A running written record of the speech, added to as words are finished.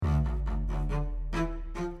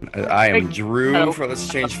I am Drew for Let's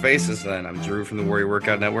Change Faces then. I'm Drew from the Warrior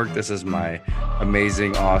Workout Network. This is my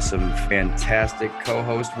amazing, awesome, fantastic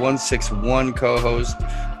co-host, 161 co-host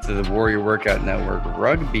to the Warrior Workout Network,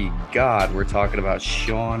 Rugby God. We're talking about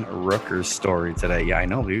Sean Rooker's story today. Yeah, I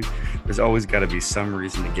know, dude. There's always got to be some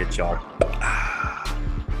reason to get y'all.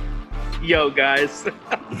 Yo, guys.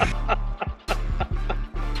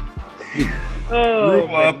 Grew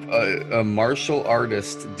up a martial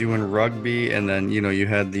artist doing rugby, and then you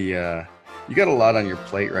had the you got a lot on your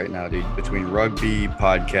plate right now, dude, between rugby,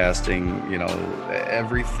 podcasting,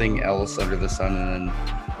 everything else under the sun. And then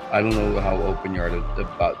I don't know how open you are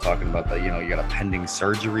about talking about that. You got a pending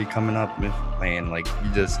surgery coming up, man. Like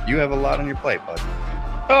you have a lot on your plate, bud.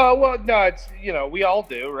 Oh, well, no, it's, we all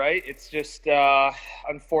do, right? It's just,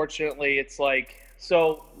 unfortunately, it's like,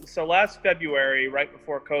 so last February, right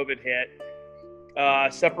before COVID hit,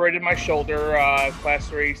 separated my shoulder, class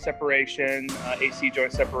 3 separation, AC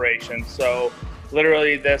joint separation. So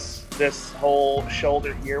literally this whole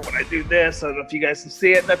shoulder here, when I do this, I don't know if you guys can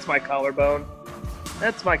see it, that's my collarbone.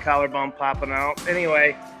 That's my collarbone popping out.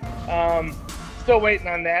 Anyway, still waiting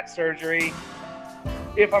on that surgery.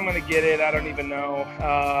 If I'm going to get it, I don't even know,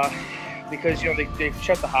 because, they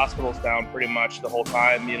shut the hospitals down pretty much the whole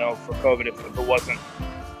time, for COVID. If it wasn't,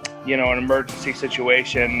 an emergency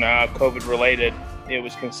situation, COVID related, it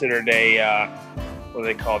was considered a, what do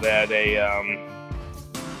they call that? It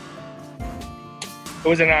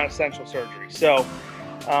was a non-essential surgery. So,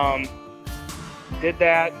 did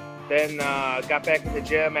that, then got back in the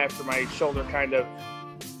gym after my shoulder kind of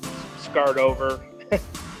scarred over.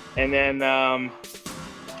 And then I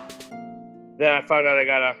found out I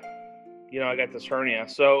got this hernia.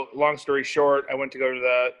 So long story short, I went to go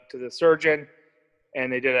to the surgeon,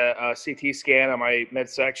 and they did a CT scan on my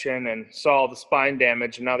midsection and saw the spine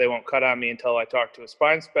damage. And now they won't cut on me until I talk to a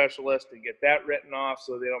spine specialist and get that written off,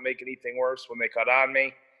 so they don't make anything worse when they cut on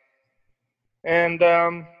me. And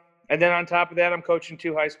then on top of that, I'm coaching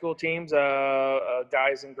 2 high school teams, a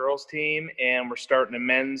guys and girls team, and we're starting a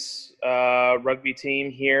men's rugby team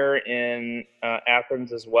here in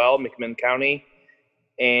Athens as well, McMinn County.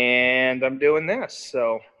 And I'm doing this,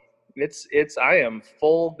 so I am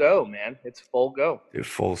full go, man. It's full go. Dude,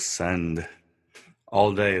 full send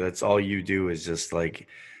all day. That's all you do is just like,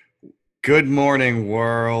 good morning,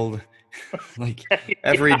 world. Like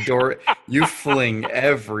every door, you fling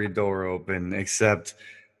every door open, except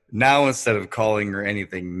now instead of calling her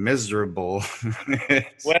anything miserable,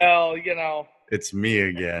 it's me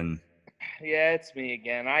again. Yeah, it's me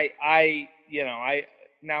again. I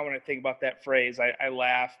now when I think about that phrase, I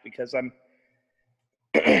laugh because I'm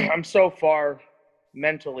so far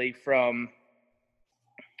mentally from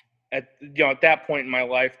at that point in my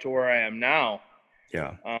life to where I am now.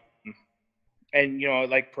 Yeah. And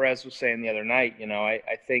like Perez was saying the other night,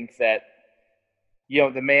 I think that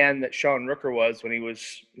the man that Sean Rooker was when he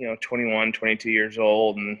was 21, 22 years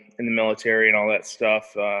old and in the military and all that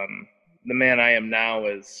stuff, the man I am now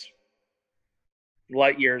is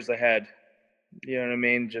light years ahead. You know what I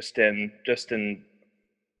mean? Just in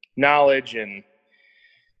knowledge and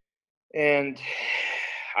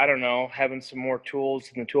I don't know, having some more tools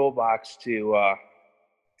in the toolbox to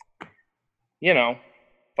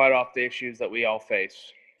fight off the issues that we all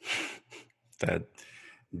face. That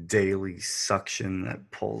daily suction that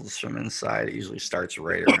pulls from inside, it usually starts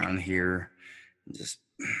right around here. Just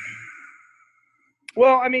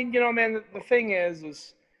well, I mean, man, the thing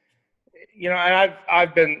is and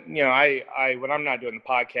I've been, I when I'm not doing the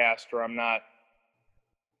podcast or I'm not,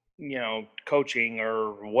 coaching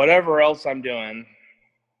or whatever else I'm doing,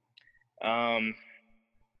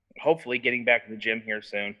 hopefully getting back to the gym here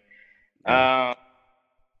soon. I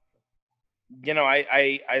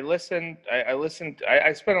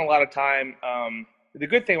spend a lot of time. The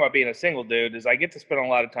good thing about being a single dude is I get to spend a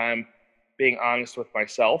lot of time being honest with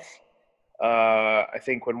myself. I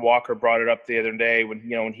think when Walker brought it up the other day,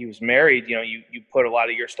 when he was married, you put a lot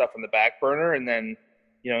of your stuff on the back burner, and then,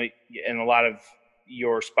 and a lot of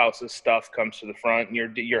your spouse's stuff comes to the front, and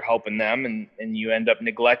you're helping them, and you end up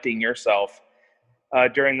neglecting yourself.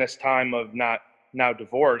 During this time of now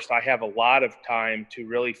divorced, I have a lot of time to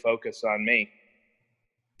really focus on me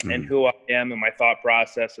and who I am and my thought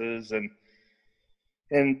processes and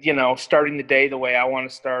starting the day the way I want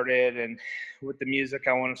to start it and with the music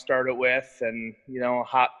I want to start it with, and a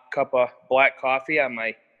hot cup of black coffee on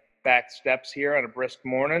my back steps here on a brisk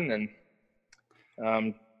morning, and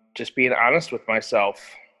just being honest with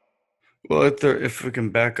myself. Well, if we can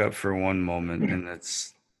back up for one moment, and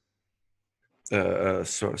it's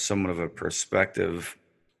somewhat of a perspective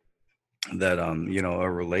that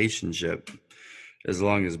a relationship, as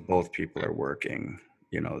long as both people are working,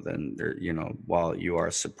 then there, while you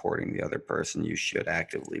are supporting the other person, you should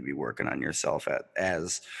actively be working on yourself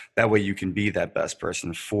as that way you can be that best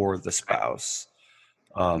person for the spouse.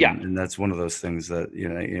 Yeah. And that's one of those things that,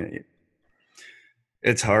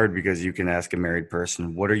 it's hard because you can ask a married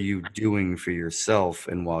person, what are you doing for yourself?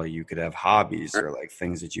 And while you could have hobbies or like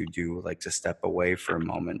things that you do, like to step away for a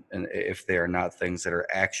moment, and if they are not things that are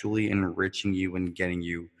actually enriching you and getting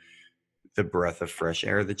you the breath of fresh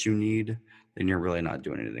air that you need, then you're really not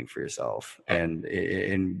doing anything for yourself. And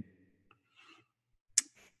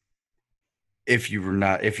if you're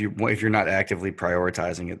not actively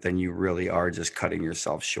prioritizing it, then you really are just cutting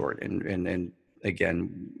yourself short and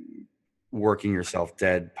again, working yourself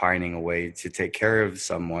dead, pining away to take care of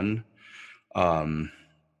someone. um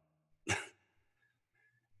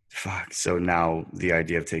so now the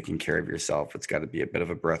idea of taking care of yourself, it's got to be a bit of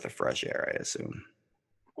a breath of fresh air, I assume.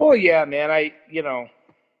 Well, yeah, man.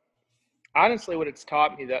 Honestly, what it's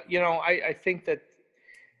taught me that, I think that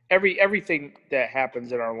everything that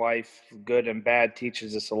happens in our life, good and bad,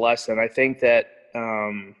 teaches us a lesson. I think that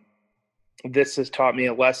this has taught me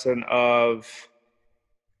a lesson of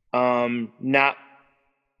not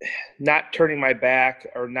turning my back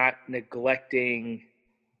or not neglecting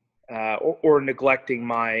or neglecting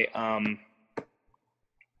my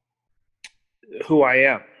who I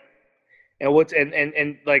am. And what's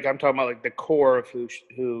and like I'm talking about like the core of who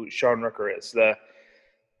Sean Rooker is,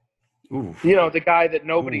 Ooh. the guy that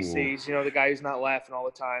nobody Ooh. sees, the guy who's not laughing all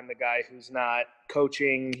the time, the guy who's not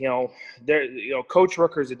coaching, Coach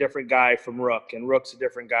Rooker is a different guy from Rook, and Rook's a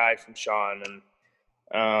different guy from Sean.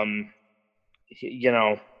 And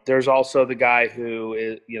there's also the guy who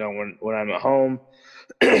is, when I'm at home,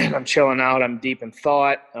 I'm chilling out, I'm deep in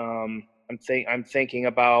thought. I'm thinking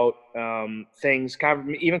about things,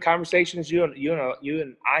 even conversations you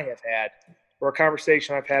and I have had, or a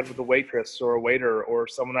conversation I've had with a waitress or a waiter or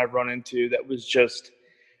someone I've run into that was just,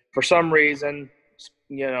 for some reason,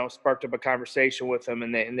 sparked up a conversation with them,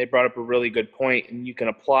 and they brought up a really good point, and you can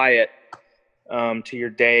apply it to your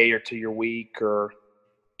day or to your week or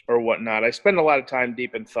whatnot. I spend a lot of time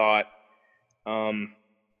deep in thought,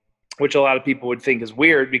 which a lot of people would think is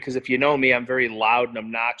weird, because if you know me, I'm very loud and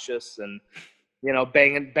obnoxious, and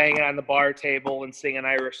banging on the bar table and singing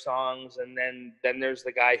Irish songs. And then there's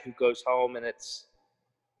the guy who goes home and it's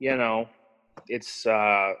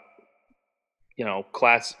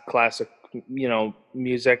classic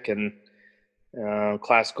music and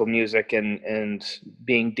classical music and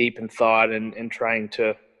being deep in thought and trying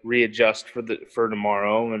to readjust for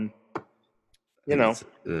tomorrow. And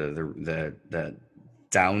that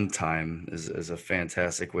downtime is a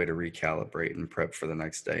fantastic way to recalibrate and prep for the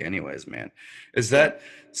next day anyways, man. Is that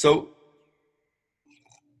so?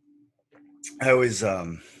 I always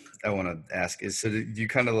I want to ask is, so do you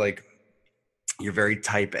kind of like, you're very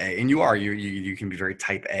type A, and you can be very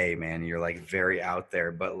type A, man. You're like very out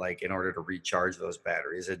there, but like in order to recharge those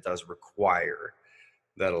batteries, it does require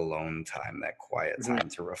that alone time, that quiet time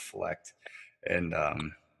to reflect. And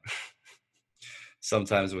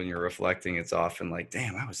sometimes when you're reflecting, it's often like,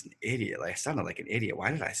 damn, I was an idiot. Like I sounded like an idiot.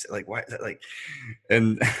 Why did I say, like, why, like,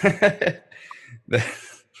 and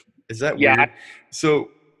is that yeah, weird?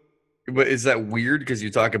 So, but is that weird? Because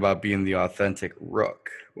you talk about being the authentic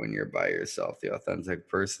Rook when you're by yourself, the authentic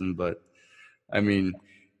person. But I mean,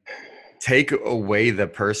 take away the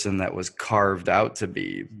person that was carved out to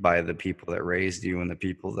be by the people that raised you and the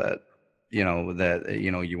people that,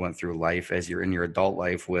 you went through life as you're in your adult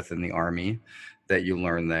life with in the Army, that you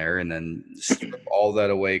learn there, and then strip all that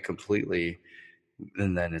away completely.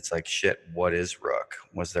 And then it's like, shit, what is Rook?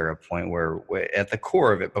 Was there a point where at the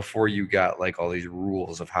core of it, before you got like all these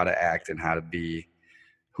rules of how to act and how to be,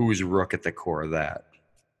 who's Rook at the core of that?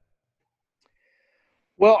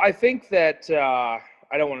 well, I think that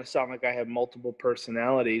I don't want to sound like I have multiple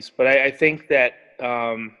personalities, but I think that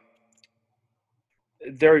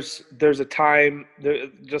there's a time,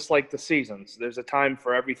 just like the seasons, there's a time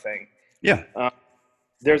for everything. Yeah.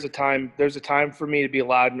 There's a time for me to be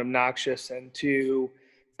loud and obnoxious and to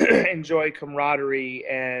enjoy camaraderie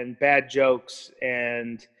and bad jokes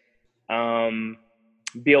and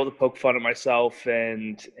be able to poke fun at myself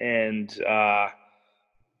and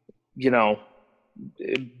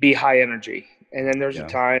be high energy. And then there's a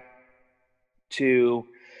time to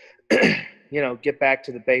get back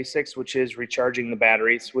to the basics, which is recharging the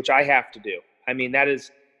batteries, which I have to do. I mean, that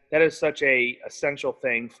is such a essential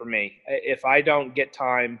thing for me. If I don't get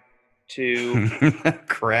time to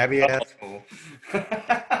crabby asshole.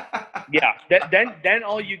 Yeah, then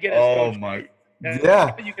all you get is Coach.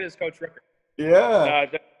 Yeah. All you get is Coach Rooker. Yeah.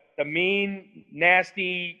 The mean,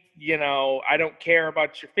 nasty, I don't care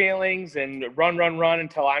about your feelings, and run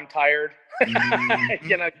until I'm tired.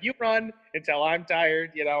 Mhm. You run until I'm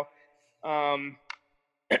tired, um,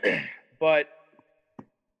 but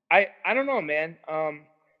I don't know, man.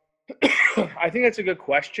 I think that's a good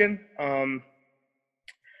question.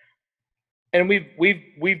 And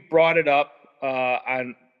we've brought it up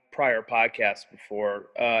on prior podcasts before,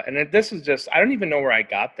 and this is just, I don't even know where I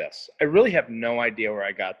got this. I really have no idea where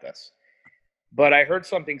I got this, but I heard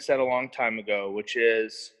something said a long time ago, which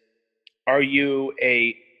is, are you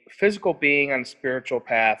a physical being on a spiritual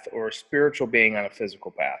path, or a spiritual being on a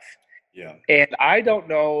physical path? Yeah. And I don't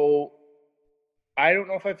know. I don't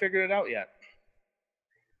know if I figured it out yet.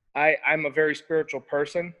 I'm a very spiritual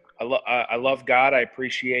person. I love God. I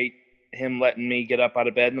appreciate Him letting me get up out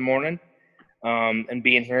of bed in the morning, and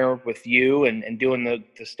being here with you, and doing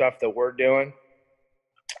the stuff that we're doing.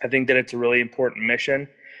 I think that it's a really important mission.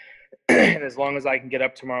 And as long as I can get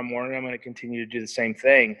up tomorrow morning, I'm going to continue to do the same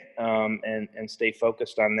thing, and stay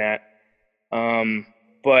focused on that. Um,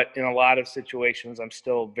 but in a lot of situations, I'm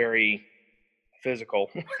still very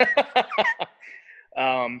physical.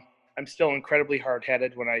 um, I'm still incredibly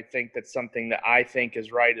hard-headed when I think that something that I think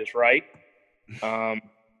is right is right.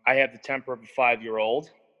 I have the temper of a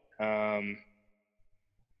 5-year-old.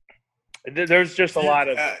 There's just a lot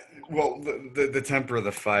of. Well, the temper of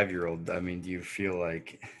the 5-year-old. I mean, do you feel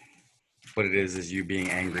like what it is you being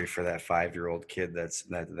angry for that 5-year-old kid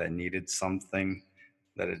that needed something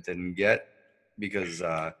that it didn't get? Because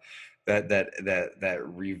that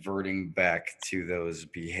reverting back to those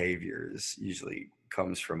behaviors usually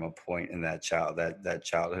comes from a point in that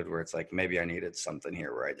childhood where it's like, maybe I needed something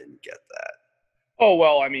here where I didn't get that. Oh,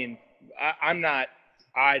 well, I mean, I'm not.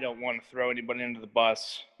 I don't want to throw anybody into the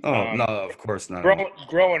bus. Oh no, of course not.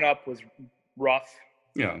 Growing up was rough.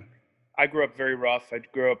 Yeah. I grew up very rough. I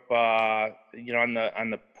grew up, on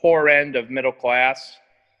the poor end of middle class.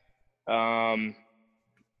 Um,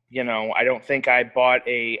 I don't think I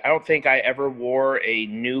ever wore a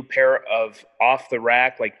new pair of off the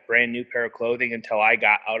rack, like brand new pair of clothing, until I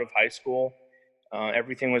got out of high school.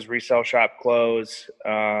 Everything was resale shop clothes.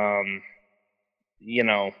 You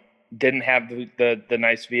know, didn't have the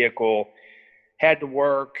nice vehicle, had to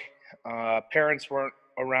work. Parents weren't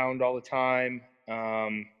around all the time.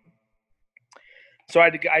 So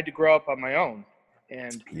I had to grow up on my own.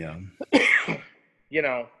 And, Yeah.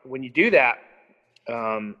 when you do that,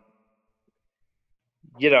 um,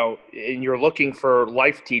 and you're looking for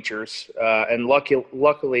life teachers, and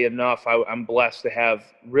luckily enough, I'm blessed to have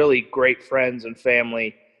really great friends and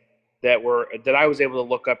family that I was able to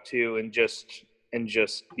look up to, and just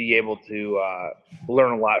be able to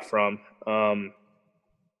learn a lot from.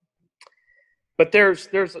 But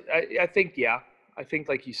I think, yeah, I think,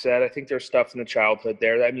 like you said, I think there's stuff in the childhood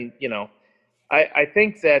there. I mean, I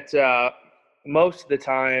think that most of the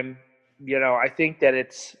time, I think that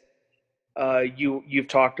it's you've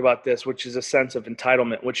talked about this, which is a sense of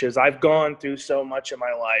entitlement, which is, I've gone through so much of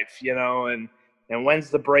my life, and when's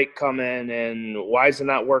the break coming, and why is it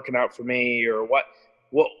not working out for me, or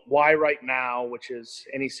why right now, which is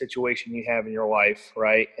any situation you have in your life,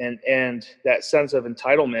 right? And that sense of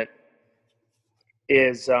entitlement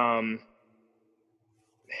is,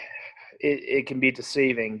 it can be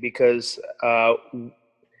deceiving, because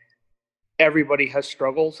everybody has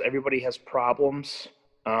struggles, everybody has problems.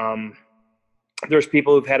 There's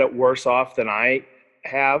people who've had it worse off than I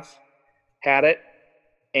have had it,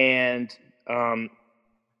 and and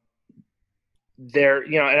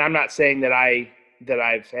I'm not saying that I've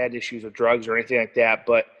had issues with drugs or anything like that,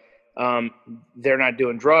 but they're not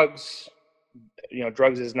doing drugs.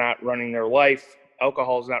 Drugs is not running their life.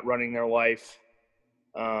 Alcohol is not running their life.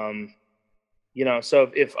 So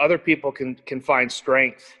if other people can find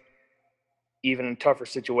strength even in tougher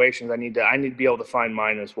situations, I need to be able to find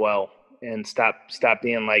mine as well, and stop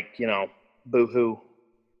being like, boo hoo.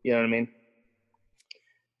 You know what I mean?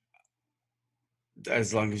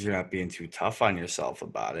 As long as you're not being too tough on yourself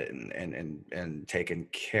about it, and taking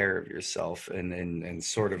care of yourself, and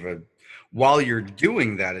sort of while you're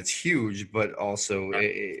doing that, it's huge, but also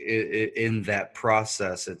in that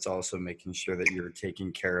process, it's also making sure that you're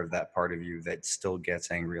taking care of that part of you that still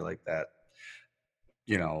gets angry like that,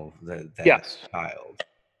 that Yes. child.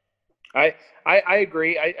 I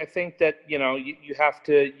agree. I think that, you have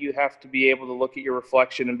to be able to look at your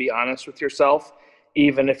reflection and be honest with yourself,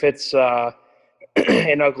 even if it's an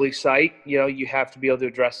ugly sight. You have to be able to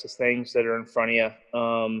address the things that are in front of you.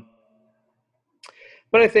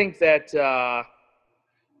 But I think that I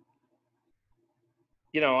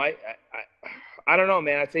don't know,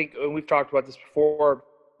 man. I think, and we've talked about this before,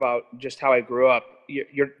 about just how I grew up.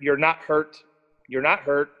 You're not hurt. You're not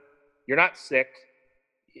hurt. You're not sick.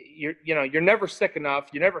 You're never sick enough.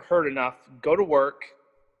 You're never hurt enough. Go to work.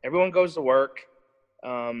 Everyone goes to work.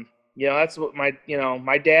 That's what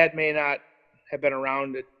my dad may not have been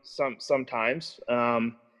around it sometimes,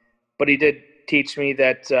 but he did teach me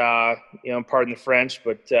that, pardon the French,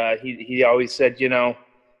 but he always said,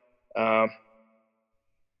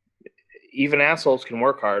 even assholes can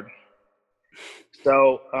work hard.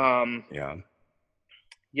 So,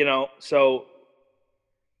 Yeah.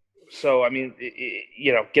 So I mean,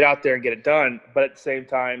 get out there and get it done. But at the same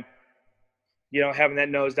time, having that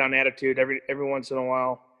nose down attitude every once in a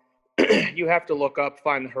while, you have to look up,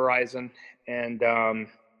 find the horizon, and kind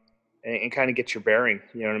of get your bearing.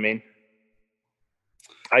 You know what I mean?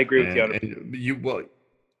 I agree with you. And you,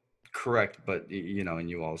 correct, but and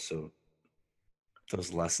you also,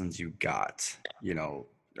 those lessons you got,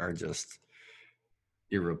 are just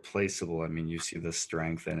irreplaceable. I mean, you see the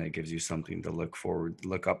strength, and it gives you something to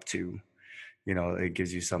look up to. It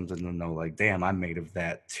gives you something to know, like, damn, I'm made of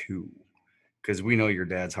that too. Because we know your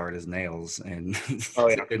dad's hard as nails, and Oh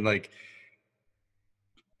yeah. and like,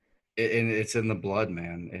 and it's in the blood,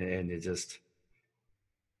 man, and it just,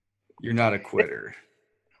 you're not a quitter.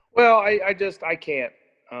 Well, I can't.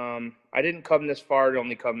 I didn't come this far to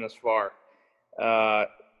only come this far. Now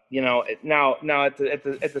at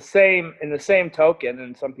the same in the same token,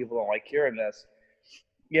 and some people don't like hearing this.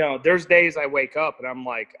 There's days I wake up and I'm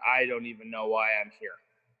like, I don't even know why I'm here.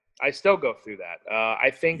 I still go through that.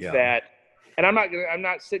 I think that, and I'm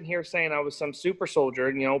not sitting here saying I was some super soldier.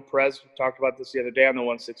 And Perez talked about this the other day on the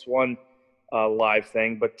 161 live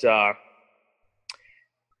thing, but I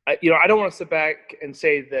don't want to sit back and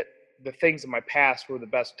say that the things in my past were the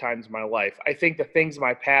best times of my life. I think the things in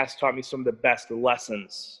my past taught me some of the best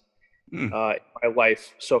lessons in my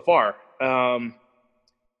life so far.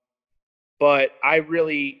 But I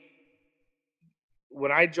really,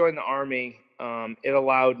 when I joined the Army, it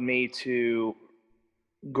allowed me to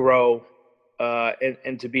grow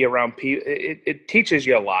and to be around people. It teaches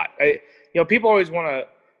you a lot. People always want to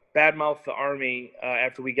badmouth the Army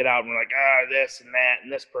after we get out, and we're like, this and that,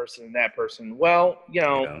 and this person and that person. Well, you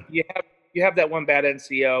have that one bad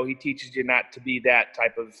NCO. He teaches you not to be that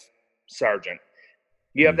type of sergeant.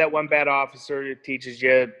 You have that one bad officer who teaches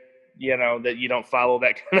you, that you don't follow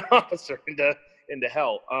that kind of officer into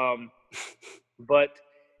hell. But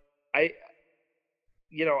I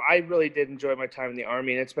really did enjoy my time in the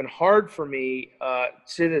Army, and it's been hard for me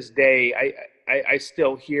to this day. I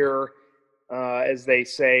still hear, as they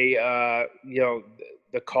say,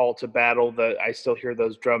 the call to battle. I still hear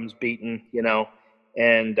those drums beating,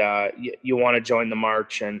 and you want to join the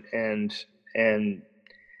march, and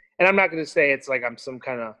I'm not going to say it's like I'm some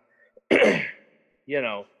kind of,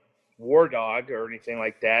 war dog or anything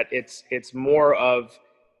like that. It's more of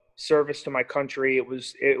service to my country. It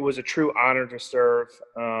was a true honor to serve.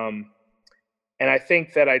 And I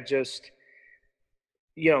think that I just,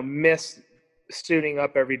 miss suiting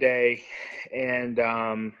up every day and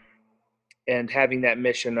having that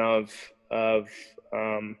mission of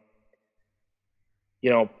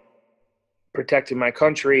protecting my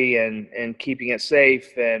country and keeping it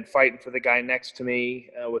safe and fighting for the guy next to me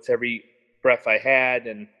with every breath I had,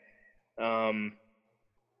 and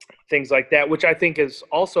things like that, which I think is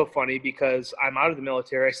also funny because I'm out of the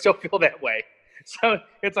military. I still feel that way. So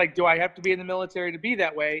it's like, do I have to be in the military to be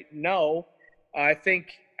that way? No. I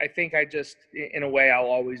think I just, in a way, I'll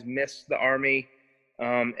always miss the Army.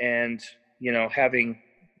 And, having,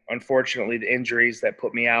 unfortunately, the injuries that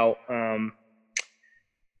put me out,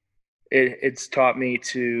 it's taught me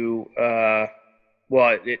to,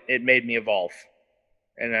 it made me evolve.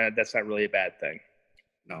 And that's not really a bad thing.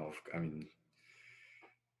 No, I mean,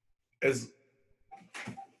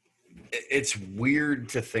 it's weird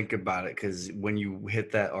to think about it, because when you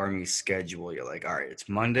hit that Army schedule, you're like, all right, it's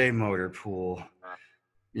Monday motor pool,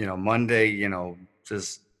 Monday,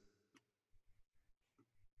 just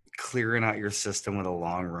clearing out your system with a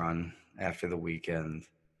long run after the weekend.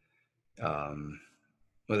 What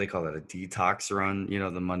do they call that? A detox run,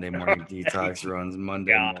 the Monday morning detox runs,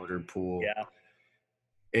 Monday motor pool. Yeah.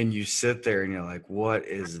 And you sit there and you're like, what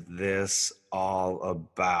is this all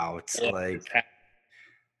about?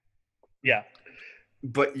 Yeah.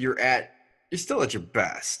 But you're still at your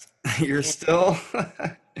best. You're still,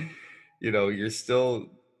 you're still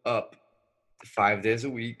up 5 days a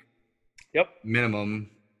week. Yep. Minimum,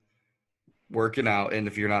 working out. And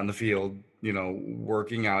if you're not in the field,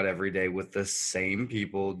 working out every day with the same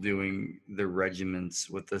people, doing the regiments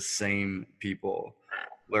with the same people,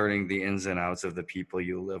 learning the ins and outs of the people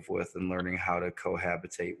you live with, and learning how to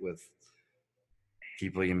cohabitate with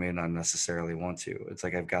people you may not necessarily want to. It's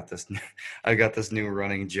like I've got this I've got this new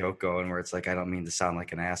running joke going where it's like I don't mean to sound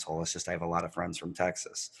like an asshole. It's just I have a lot of friends from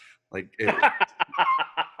Texas. Like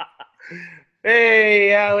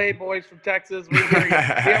Hey, LA boys from Texas, we hear you.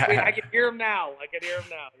 I can hear them now. I can hear them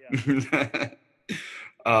now.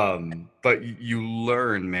 Yeah. But you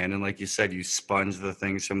learn, man, and like you said, you sponge the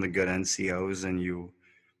things from the good NCOs, and you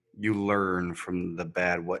learn from the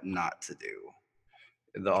bad what not to do.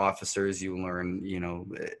 The officers, you learn,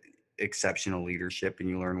 exceptional leadership, and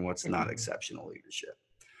you learn what's not exceptional leadership.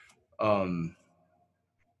 And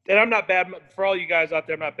I'm not bad for all you guys out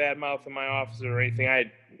there. I'm not bad mouthing my officer or anything. I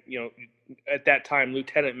had, at that time,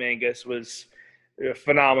 Lieutenant Mangus was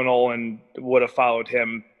phenomenal and would have followed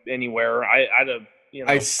him anywhere. I'd have,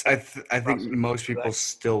 I think most people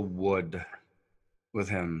still would with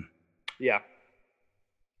him. Yeah.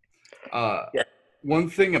 One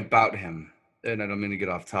thing about him, and I don't mean to get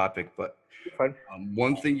off topic, but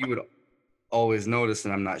one thing you would always notice,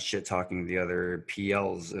 and I'm not shit talking the other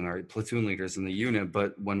PLs and our platoon leaders in the unit,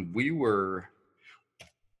 but when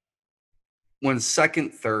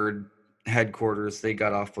second, third headquarters, they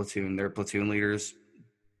got off platoon, their platoon leaders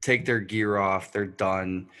take their gear off, they're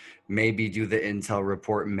done, maybe do the intel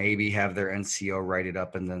report, maybe have their NCO write it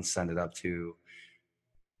up and then send it up to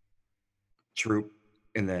troop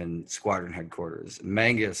and then squadron headquarters.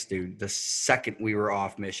 Mangus, dude, the second we were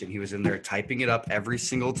off mission, he was in there typing it up every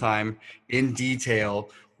single time in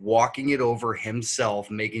detail, walking it over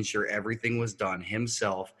himself, making sure everything was done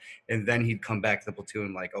himself. And then he'd come back to the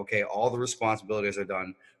platoon like, okay, all the responsibilities are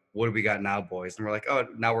done. What do we got now, boys? And we're like, oh,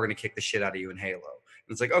 now we're going to kick the shit out of you in Halo. And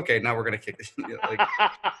it's like, okay, now we're going to kick the shit. Like,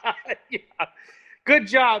 yeah. Good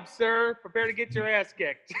job, sir. Prepare to get your ass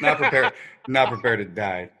kicked. Not prepared to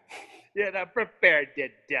die. Yeah, not prepared to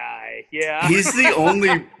die. Yeah. He's the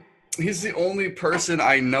only person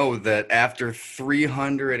I know that after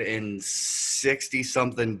 360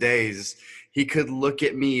 something days, he could look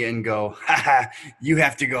at me and go, haha, you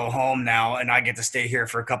have to go home now and I get to stay here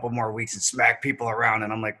for a couple more weeks and smack people around.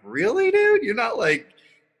 And I'm like, really, dude? You're not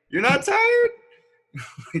tired?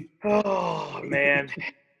 Oh man.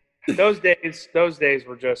 Those days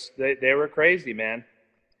were just they were crazy, man.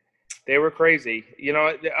 They were crazy.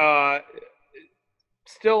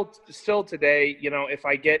 Still today, if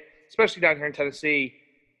I get, especially down here in Tennessee,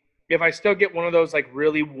 if I still get one of those like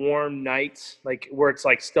really warm nights, like where it's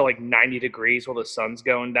like still like 90 degrees while the sun's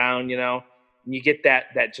going down, and you get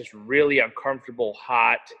that just really uncomfortable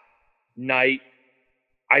hot night,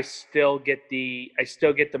 I still get the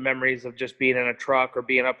memories of just being in a truck or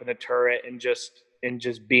being up in a turret and just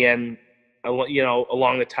being,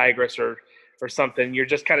 along the Tigris or something. You're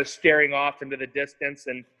just kind of staring off into the distance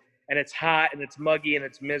and it's hot and it's muggy and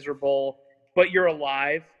it's miserable, but you're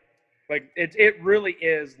alive. Like it really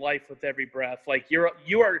is life with every breath. Like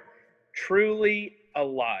you are truly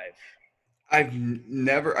alive. I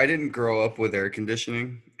didn't grow up with air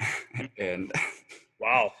conditioning and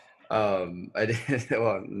wow. I did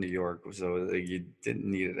in New York, so you didn't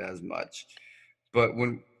need it as much. But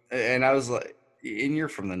I was like, and you're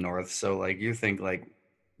from the north, so like you think like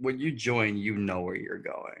when you join, you know where you're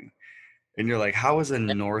going. And you're like, how is a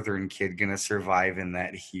northern kid going to survive in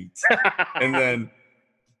that heat? And then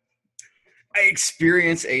I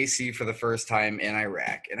experienced AC for the first time in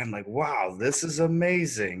Iraq. And I'm like, wow, this is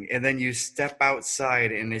amazing. And then you step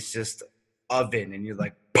outside and it's just oven. And you're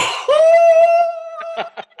like,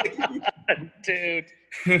 dude.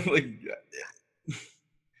 Like,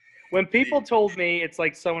 when people told me it's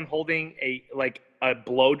like someone holding a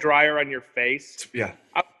blow dryer on your face. Yeah.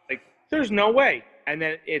 I was like, there's no way. And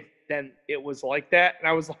then it was like that. And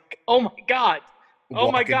I was like, oh my God. Oh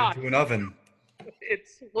my God. Into an oven.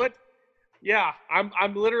 It's what? Yeah.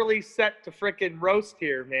 I'm literally set to frickin' roast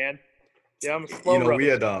here, man. Yeah, I'm a slow roast. We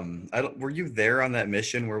had were you there on that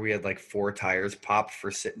mission where we had like 4 tires popped for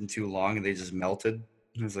sitting too long and they just melted?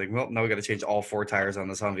 It was like, well, now we got to change all 4 tires on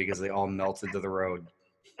this Humvee because they all melted to the road.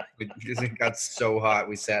 Because it got so hot,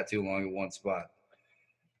 we sat too long in one spot.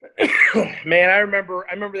 Man, I remember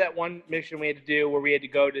that one mission we had to do where we had to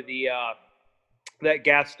go to the that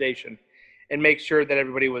gas station and make sure that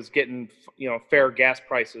everybody was getting fair gas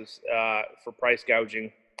prices for price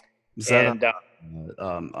gouging. Is that hang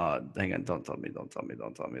on, don't tell me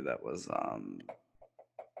that was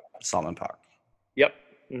Salmon Park. Yep.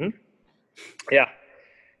 Mm-hmm.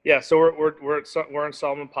 Yeah. So we're in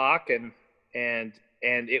Salmon Park and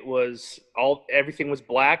it was everything was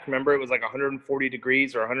black. Remember, it was like 140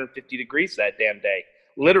 degrees or 150 degrees that damn day.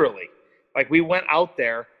 Literally. Like we went out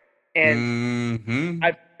there and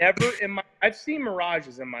I've seen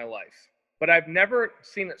mirages in my life, but I've never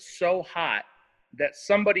seen it so hot that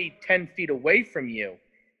somebody 10 feet away from you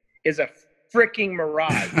is a freaking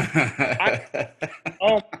mirage.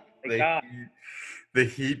 Oh my God. The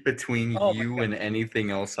heat between Oh my you God. and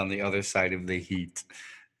anything else on the other side of the heat.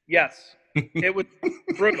 Yes. It was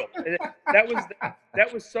brutal.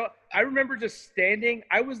 That was so, I remember just standing.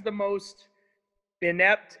 I was the most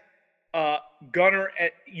inept gunner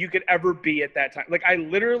you could ever be at that time. Like I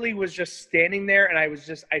literally was just standing there, and I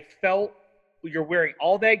felt you're wearing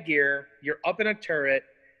all that gear. You're up in a turret.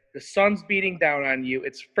 The sun's beating down on you.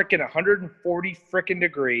 It's freaking 140 freaking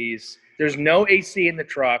degrees. There's no AC in the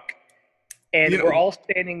truck, and we're all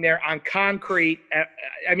standing there on concrete.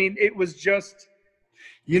 I mean, it was just.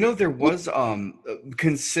 There was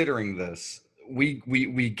considering this,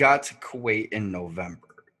 we got to Kuwait in November.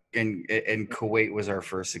 And Kuwait was our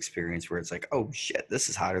first experience where it's like, oh shit, this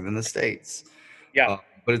is hotter than the States. Yeah.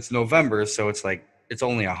 But it's November, so it's like it's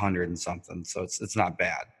only 100 and something, so it's not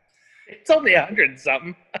bad. It's only 100 and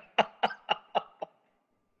something.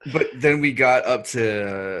 But then we got up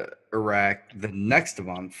to Iraq the next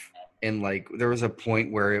month, and like there was a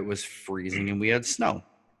point where it was freezing and we had snow.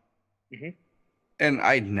 Mm-hmm. And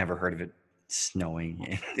I'd never heard of it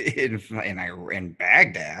snowing in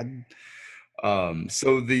Baghdad.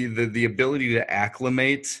 So the ability to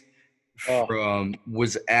acclimate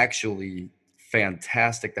was actually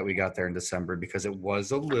fantastic that we got there in December, because it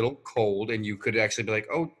was a little cold and you could actually be like,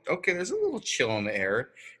 oh, okay, there's a little chill in the air.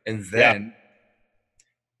 And then,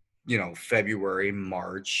 February,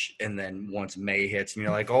 March, and then once May hits and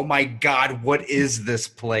you're like, oh my God, what is this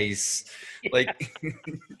place? Yeah. Like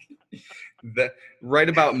right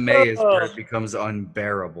about May is where it becomes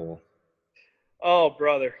unbearable. Oh,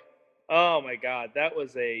 brother. Oh my God. That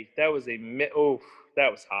was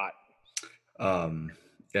hot.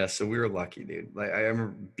 Yeah, so we were lucky, dude. Like I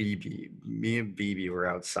remember me and BB were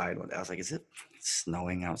outside one day. I was like, is it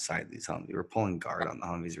snowing outside these Humvees? We were pulling guard on the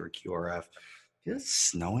Humvees. We were QRF. Is it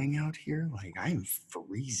snowing out here? Like I'm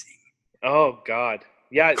freezing. Oh God.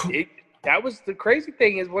 Yeah, that was the crazy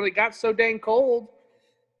thing, is when it got so dang cold.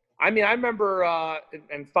 I mean, I remember,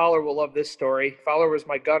 and Fowler will love this story. Fowler was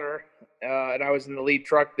my gunner, and I was in the lead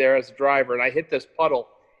truck there as a driver, and I hit this puddle,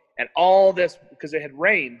 and all this, because it had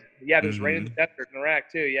rained. Yeah, there's rain in the desert in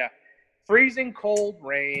Iraq too, yeah. Freezing cold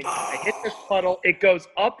rain. I hit this puddle. It goes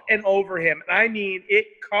up and over him, and I mean, it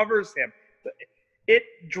covers him. It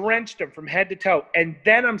drenched him from head to toe, and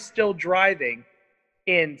then I'm still driving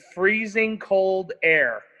in freezing cold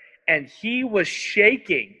air, and he was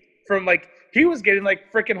shaking from he was getting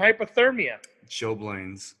freaking hypothermia.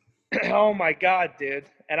 Chilblains. Oh my God, dude.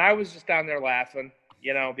 And I was just down there laughing,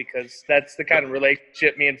 because that's the kind of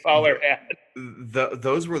relationship me and Fowler had.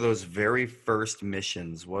 Those were those very first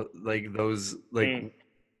missions.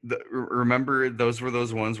 Remember those were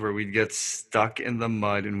those ones where we'd get stuck in the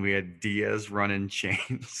mud and we had Diaz running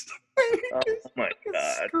chains. Oh my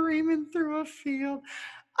God. Screaming through a field.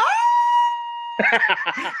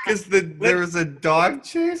 Because there was a dog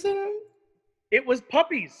chasing him. It was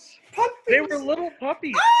puppies. They were little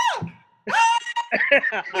puppies.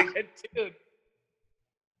 Dude.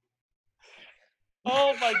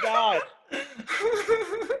 Oh my God.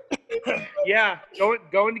 Yeah,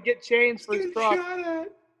 going to get chains for his truck.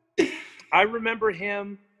 I remember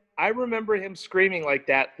him screaming like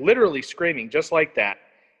that, literally screaming just like that,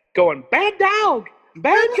 going, bad dog,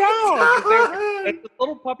 bad dog. The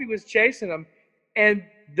little puppy was chasing him, and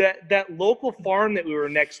that local farm that we were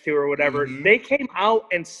next to or whatever, they came out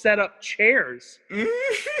and set up chairs.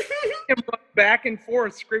 Back and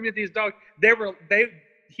forth screaming at these dogs.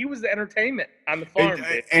 He was the entertainment on the farm.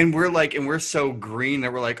 And we're so green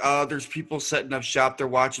that we're like, oh, there's people setting up shop. They're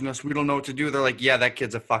watching us. We don't know what to do. They're like, yeah, that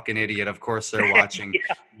kid's a fucking idiot. Of course they're watching.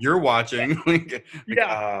 Yeah. You're watching.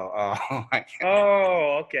 Yeah.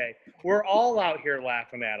 Oh, okay. We're all out here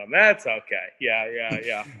laughing at them. That's okay.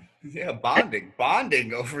 Yeah. Yeah,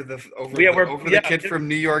 bonding over the kid from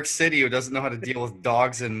New York City who doesn't know how to deal with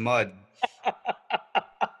dogs and mud.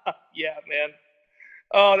 Yeah, man.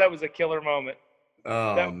 Oh, that was a killer moment.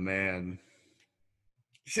 Man.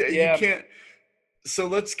 Yeah. You can't. So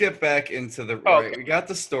let's get back into right. We got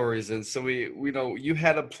the stories, and so we know you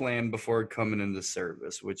had a plan before coming into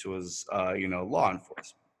service, which was law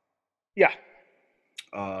enforcement. Yeah.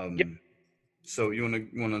 Yep. So you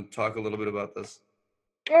want to talk a little bit about this?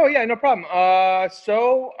 Oh yeah, no problem.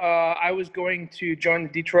 So I was going to join the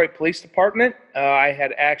Detroit Police Department. I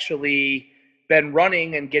had actually been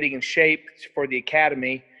running and getting in shape for the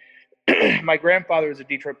academy. My grandfather was a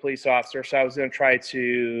Detroit police officer, so I was going to try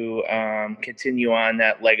to continue on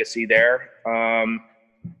that legacy there. And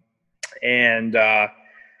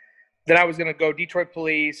then I was going to go Detroit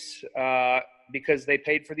Police, because they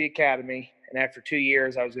paid for the academy, and after 2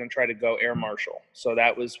 years, I was going to try to go air marshal. So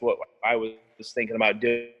that was what I was thinking about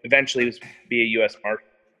doing. Eventually, was be a U.S. Marshal.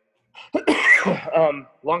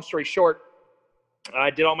 Long story short, I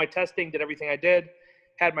did all my testing, did everything I did,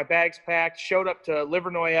 had my bags packed, showed up to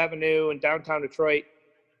Livernois Avenue in downtown Detroit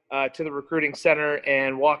to the recruiting center,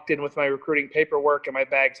 and walked in with my recruiting paperwork and my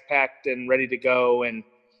bags packed and ready to go, and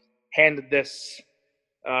handed this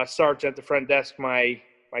sergeant at the front desk my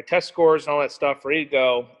test scores and all that stuff, ready to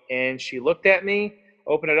go. And she looked at me,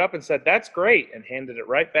 opened it up, and said, "That's great," and handed it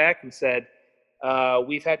right back and said,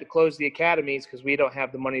 "We've had to close the academies because we don't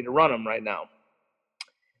have the money to run them right now.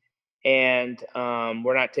 And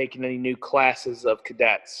we're not taking any new classes of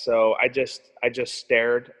cadets." So I just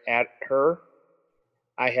stared at her.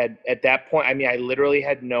 I had, at that point, I mean, I literally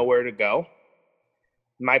had nowhere to go.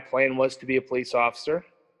 My plan was to be a police officer.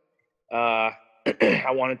 I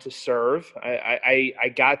wanted to serve.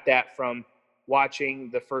 I got that from watching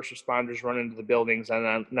the first responders run into the buildings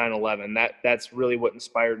on 9/11. That's really what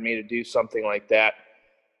inspired me to do something like that.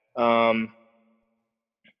 And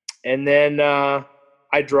then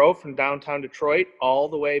I drove from downtown Detroit all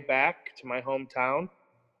the way back to my hometown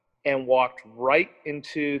and walked right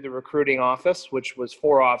into the recruiting office, which was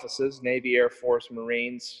 4 offices: Navy, Air Force,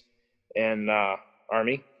 Marines, and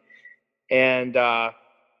Army. And I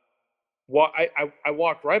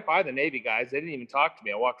walked right by the Navy guys. They didn't even talk to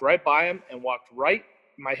me. I walked right by them and walked right.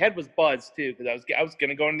 My head was buzzed too because I was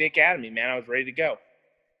going to go into the academy, man. I was ready to go.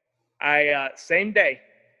 Same day,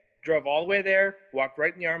 drove all the way there, walked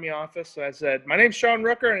right in the Army office. So I said, "My name's Sean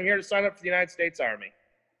Rooker, and I'm here to sign up for the United States Army."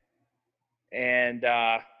 And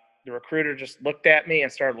the recruiter just looked at me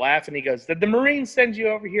and started laughing. He goes, "Did the Marines send you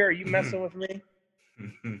over here? Are you messing with me?"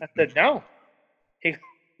 I said, "No." He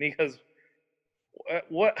goes,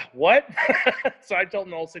 "What? So I told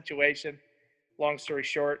him the whole situation. Long story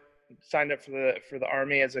short, signed up for the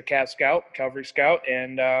Army as a Cav Scout, Cavalry Scout,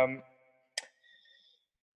 and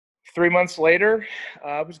 3 months later,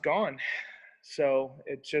 I was gone. So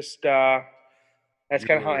it just that's You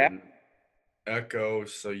kind of how it were happened. an Echo,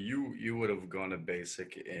 so you would have gone to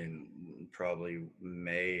basic in probably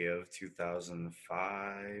May of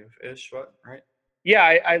 2005-ish, what, right? Yeah,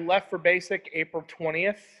 I left for basic April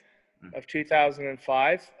 20th of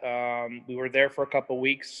 2005. We were there for a couple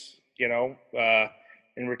weeks, in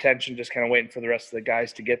retention, just kind of waiting for the rest of the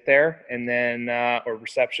guys to get there, and then or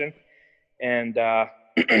reception, and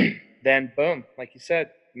then boom, like you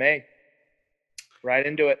said, May, right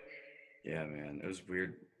into it. Yeah, man, it was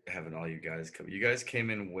weird having all you guys come. You guys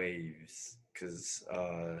came in waves because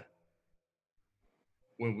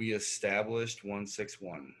when we established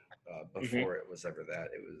 161, Hmm. before it was ever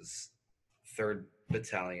that, it was 3rd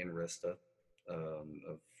Battalion Rista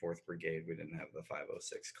of 4th Brigade. We didn't have the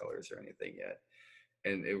 506 colors or anything yet.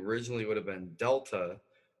 And it originally would have been Delta,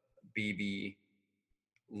 BB,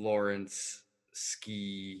 Lawrence,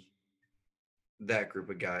 Ski, that group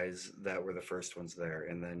of guys that were the first ones there.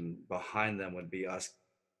 And then behind them would be us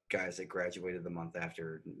guys that graduated the month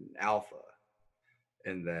after, Alpha.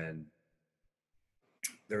 And then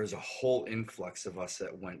there was a whole influx of us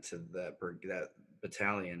that went to that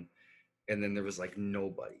battalion, and then there was like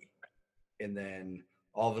nobody. And then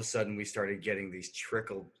all of a sudden we started getting these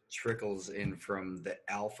trickles in from the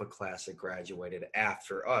Alpha class that graduated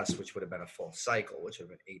after us, which would have been a full cycle, which would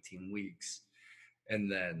have been 18 weeks.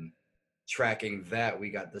 And then tracking that, we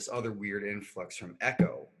got this other weird influx from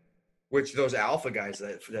Echo, which those Alpha guys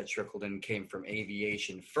that trickled in came from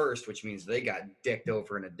aviation first, which means they got dicked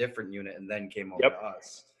over in a different unit and then came over Yep. to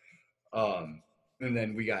us. And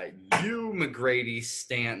then we got you, McGrady,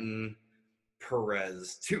 Stanton,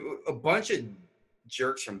 Perez, a bunch of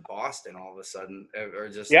jerks from Boston all of a sudden, or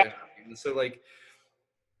just, Yep. so like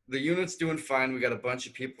the unit's doing fine. We got a bunch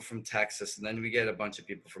of people from Texas, and then we get a bunch of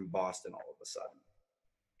people from Boston all of a sudden.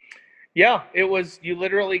 Yeah, it was. You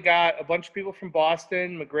literally got a bunch of people from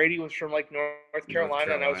Boston. McGrady was from like North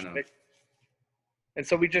Carolina, and I was from Michigan. And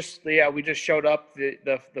so we just showed up. The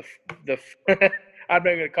I'm not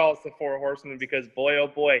going to call us the 4 horsemen because boy, oh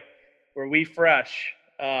boy, were we fresh.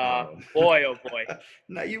 Boy, oh boy.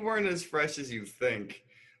 No, you weren't as fresh as you think.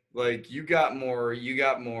 Like you got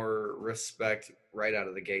more respect right out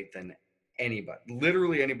of the gate than anybody,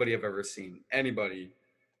 literally anybody I've ever seen. Anybody,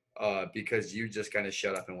 because you just kind of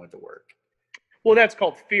shut up and went to work. Well, that's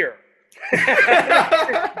called fear.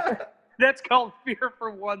 That's called fear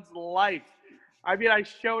for one's life. I mean, I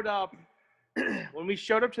showed up. When we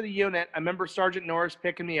showed up to the unit, I remember Sergeant Norris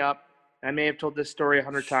picking me up. I may have told this story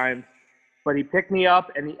 100 times, but he picked me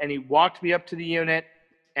up and he walked me up to the unit.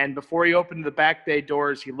 And before he opened the back bay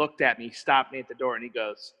doors, he looked at me, stopped me at the door, and he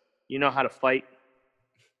goes, "You know how to fight?"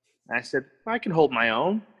 And I said, I can hold my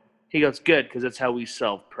own. He goes, good, because that's how we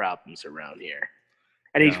solve problems around here.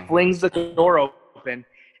 And he Yeah. flings the door open,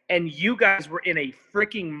 and you guys were in a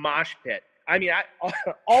freaking mosh pit. I mean,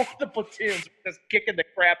 all the platoons were just kicking the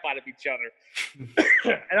crap out of each other.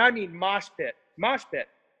 And I mean mosh pit.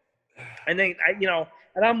 And then,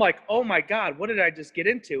 and I'm like, oh my God, what did I just get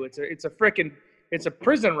into? It's a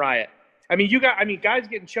prison riot. I mean, guys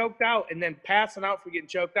getting choked out and then passing out for getting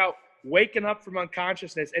choked out, waking up from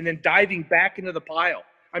unconsciousness, and then diving back into the pile.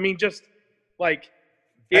 I mean, just like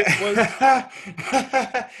it was,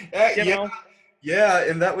 you know. Yeah,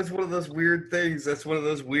 and that was one of those weird things. That's one of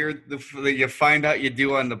those weird that you find out you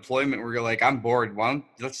do on deployment where you're like, I'm bored.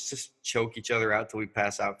 Let's just choke each other out till we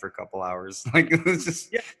pass out for a couple hours. Like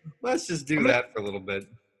let's just do that for a little bit.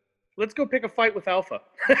 Let's go pick a fight with Alpha.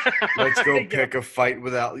 Let's go pick a fight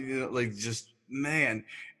without like just man.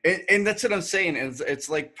 And that's what I'm saying. It's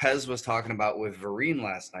like Pez was talking about with Vareen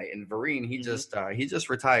last night. And Vareen, he just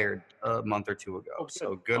retired a month or two ago. Oh, good.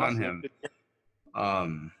 So good awesome. On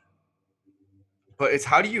him. But it's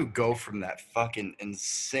how do you go from that fucking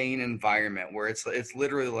insane environment where it's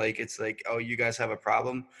literally like oh, you guys have a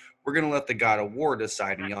problem, we're gonna let the God of War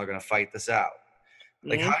decide and y'all are gonna fight this out.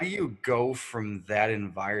 Like how do you go from that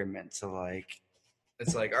environment to like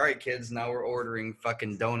it's like, all right, kids, now we're ordering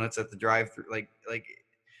fucking donuts at the drive-thru. Like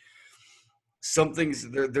something's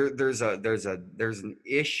there's an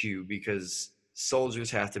issue because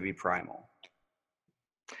soldiers have to be primal.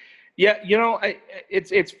 Yeah,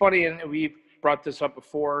 it's funny, and we've brought this up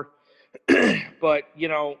before, but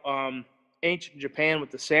ancient Japan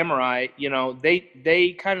with the samurai,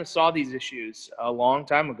 they kind of saw these issues a long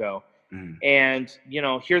time ago. And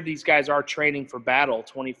here these guys are training for battle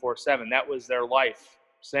 24/7. That was their life.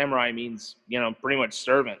 Samurai means pretty much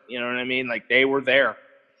servant. You know what I mean? Like they were there.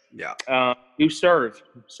 Yeah. To serve.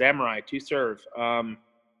 Samurai to serve.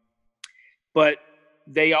 But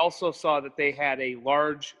they also saw that they had a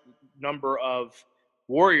large number of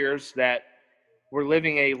warriors that were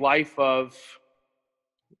living a life of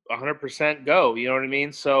 100% go. You know what I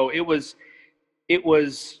mean? So it was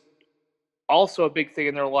also a big thing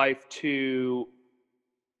in their life to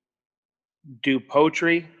do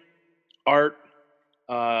poetry, art.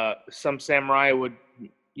 Some samurai would,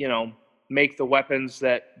 make the weapons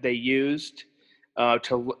that they used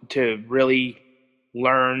to really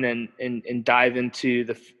learn and dive into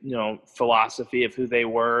the philosophy of who they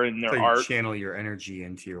were and their art. Channel your energy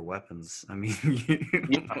into your weapons. I mean,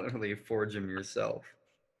 you literally forge them yourself.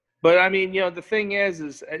 But I mean, the thing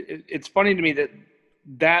is it's funny to me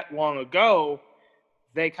that long ago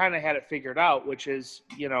they kind of had it figured out, which is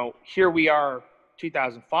here we are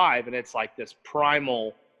 2005 and it's like this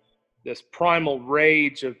primal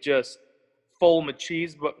rage of just full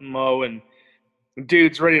machismo and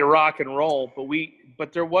dudes ready to rock and roll.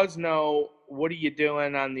 But there was no, what are you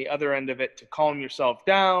doing on the other end of it to calm yourself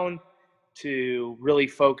down, to really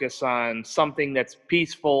focus on something that's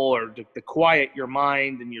peaceful or to quiet your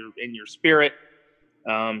mind and your spirit.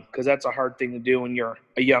 Because that's a hard thing to do when you're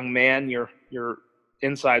a young man. Your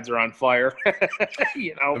insides are on fire.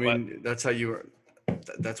 I mean, that's how you were.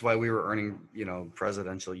 That's why we were earning,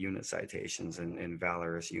 presidential unit citations and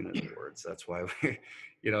valorous unit awards. That's why we,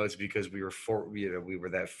 it's because we were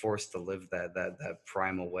that forced to live that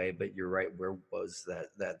primal way. But you're right. Where was that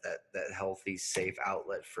healthy, safe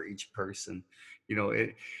outlet for each person? You have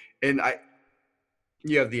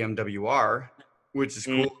the MWR, which is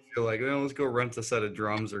cool. You're like, let's go rent a set of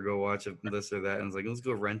drums or go watch this or that. And it's like, let's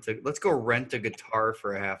go rent a guitar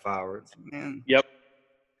for a half hour. It's, man. Yep.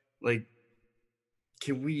 Like,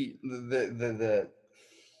 can we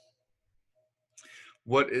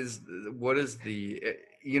what is the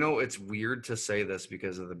it's weird to say this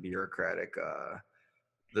because of the bureaucratic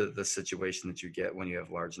the situation that you get when you have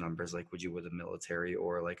large numbers, like would you with the military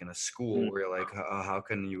or like in a school where you're like, how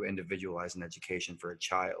can you individualize an education for a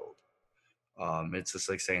child? It's just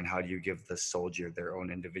like saying, how do you give the soldier their own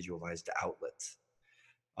individualized outlets?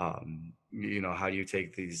 How do you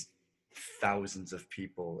take these thousands of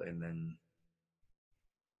people and then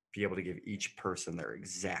be able to give each person their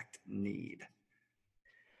exact need?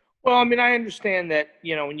 Well, I mean, I understand that,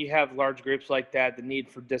 when you have large groups like that, the need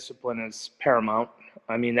for discipline is paramount.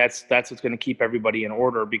 I mean, that's what's going to keep everybody in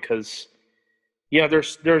order because,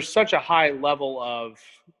 there's such a high level of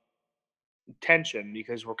tension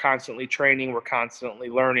because we're constantly training, we're constantly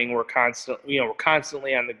learning, we're constantly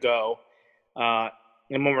on the go. And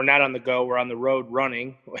when we're not on the go, we're on the road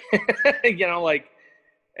running,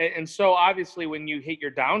 and so obviously when you hit your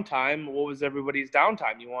downtime, what was everybody's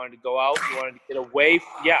downtime? You wanted to go out, you wanted to get away.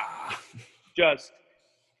 Yeah. Just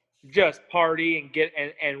just party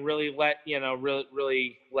and and really let,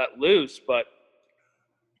 really let loose. But,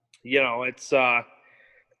 it's,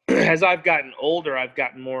 as I've gotten older, I've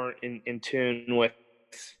gotten more in tune with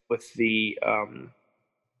the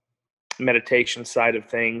meditation side of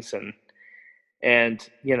things. And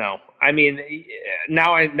I mean,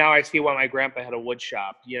 now I see why my grandpa had a wood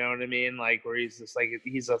shop. You know what I mean? Like, where he's just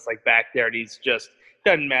like back there, and he's just,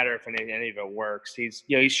 doesn't matter if any of it works. He's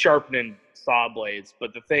sharpening saw blades.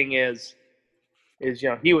 But the thing is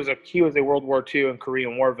he was a World War II and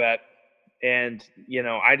Korean War vet. And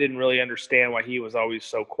I didn't really understand why he was always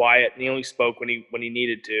so quiet, and he only spoke when he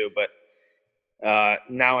needed to. But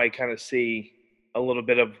now I kind of see a little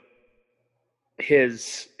bit of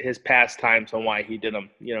his pastimes and why he did them.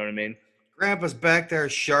 You know what I mean? Grandpa's back there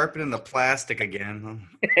sharpening the plastic again.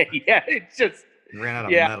 Yeah, it's just, Ran out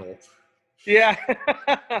of yeah, metal. yeah,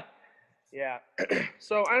 yeah.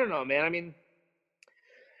 So I don't know, man. I mean,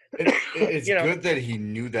 It's good that he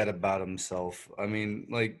knew that about himself. I mean,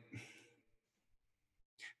 like,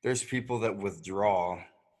 there's people that withdraw.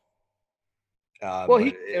 well, But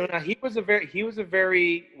he was a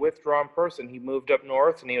very withdrawn person. He moved up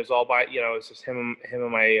north, and he was all by, it was just him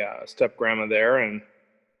and my step grandma there. And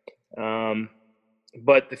um,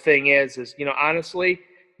 but the thing is, honestly,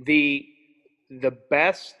 the the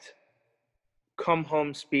best come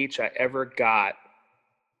home speech I ever got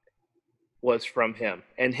was from him.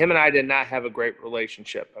 And him and I did not have a great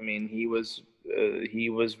relationship. I mean, he was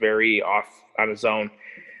very off on his own.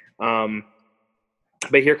 Um,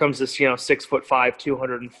 but here comes this, 6'5",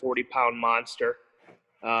 240-pound monster,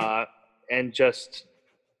 uh, and just,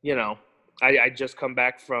 you know, I just come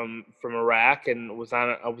back from Iraq and I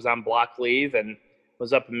was on block leave and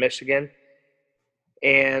was up in Michigan,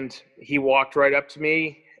 and he walked right up to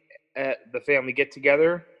me at the family get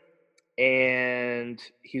together, and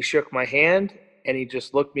he shook my hand, and he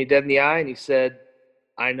just looked me dead in the eye, and he said,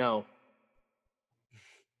 "I know."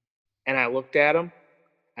 And I looked at him.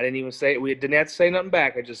 I didn't even say, we didn't have to say nothing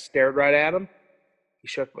back. I just stared right at him.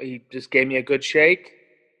 He just gave me a good shake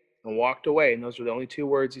and walked away. And those were the only two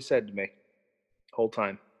words he said to me the whole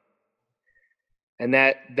time. And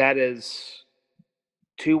that is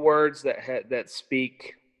two words that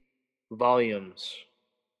speak volumes.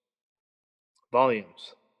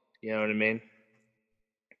 Volumes. You know what I mean?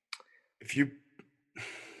 if you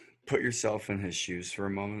put yourself in his shoes for a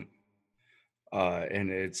moment, and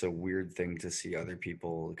it's a weird thing to see other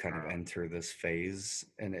people kind of enter this phase,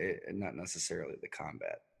 and not necessarily the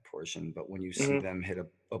combat portion, but when you see Mm-hmm. them hit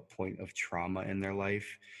a point of trauma in their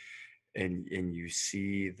life, and you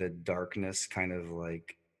see the darkness kind of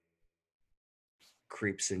like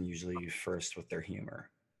creeps in usually first with their humor.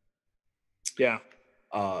 Yeah.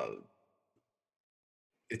 Uh,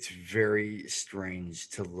 it's very strange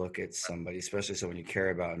to look at somebody, especially someone you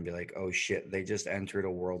care about, and be like, oh shit, they just entered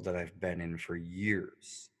a world that I've been in for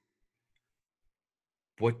years.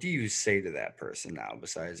 What do you say to that person now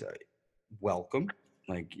besides welcome?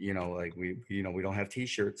 Like, like we don't have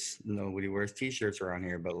t-shirts. Nobody wears t-shirts around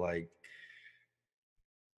here, but like,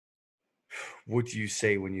 what do you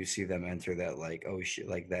say when you see them enter that, like, oh shit,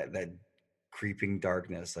 like that creeping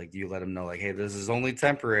darkness? Like, do you let them know, like, hey, this is only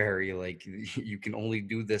temporary, like you can only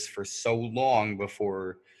do this for so long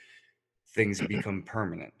before things become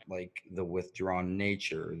permanent, like the withdrawn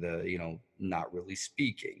nature, the not really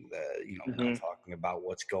speaking, the not Mm-hmm. talking about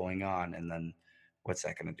what's going on, and then what's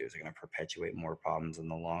that going to do? Is it going to perpetuate more problems in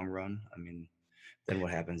the long run? I mean, then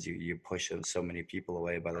what happens? You push so many people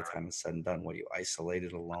away. By the time it's said and done, what, are you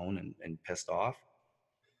isolated, alone, and pissed off?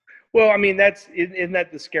 Well, I mean, isn't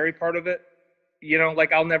that the scary part of it?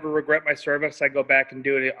 Like, I'll never regret my service. I go back and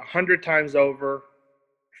do it 100 times over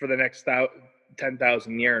for the next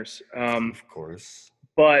 10,000 years. Of course.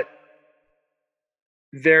 But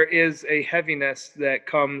there is a heaviness that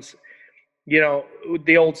comes,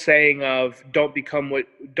 the old saying of don't become what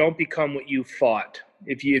you fought.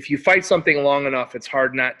 If you fight something long enough, it's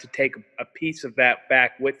hard not to take a piece of that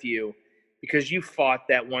back with you, because you fought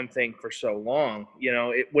that one thing for so long.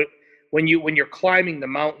 When you're climbing the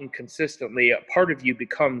mountain consistently, a part of you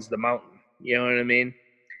becomes the mountain. You know what I mean?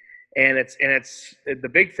 And it's the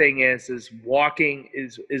big thing is walking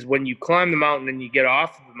is when you climb the mountain and you get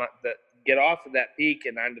off of that peak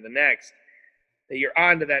and onto the next, that you're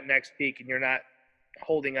onto that next peak, and you're not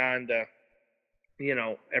holding on to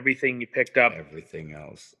everything you picked up. Everything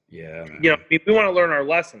else, yeah, man. We want to learn our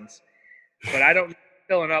lessons, but I don't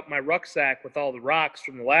filling up my rucksack with all the rocks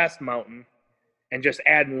from the last mountain and just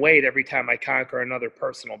adding weight every time I conquer another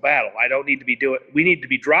personal battle. I don't need to be doing. We need to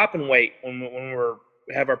be dropping weight when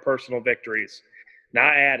we have our personal victories,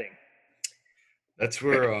 not adding. That's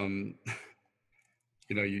where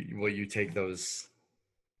you take those,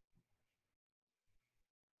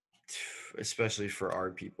 especially for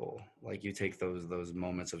our people, like you take those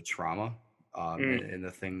moments of trauma, and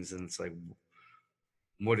the things, and it's like,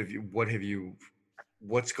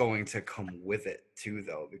 what's going to come with it too,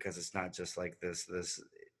 though, because it's not just like this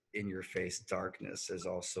in your face darkness. Is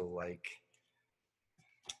also like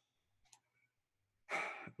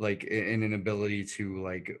an inability to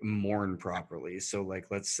like mourn properly. So like,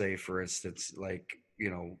 let's say for instance, like,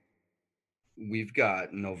 we've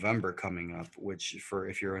got November coming up, which, for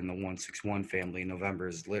if you're in the 161 family, November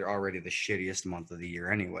is already the shittiest month of the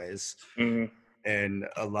year anyways. Mm-hmm. And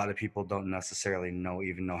a lot of people don't necessarily know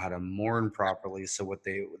how to mourn properly. So what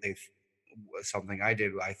they something I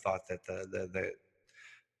did, I thought that the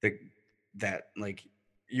that like,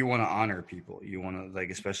 you want to honor people, you want to, like,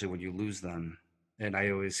 especially when you lose them. And I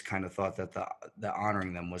always kind of thought that the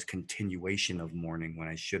honoring them was continuation of mourning, when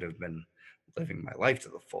I should have been living my life to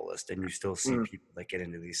the fullest. And you still see people that get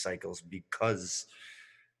into these cycles because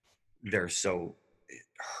they're so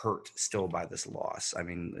hurt still by this loss. I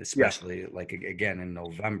mean, especially like, again, in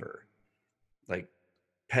November, like,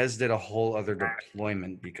 Pez did a whole other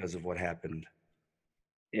deployment because of what happened.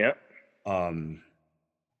 Yeah.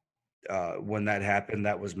 When that happened,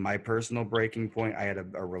 that was my personal breaking point. I had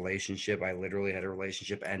a relationship. I literally had a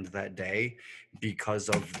relationship end that day because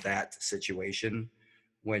of that situation.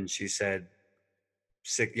 When she said,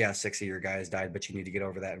 six of your guys died, but you need to get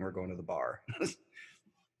over that, and we're going to the bar.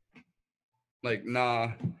 Like,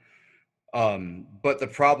 nah. But the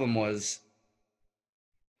problem was,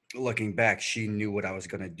 looking back, she knew what I was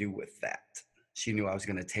going to do with that. She knew I was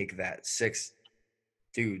going to take that 6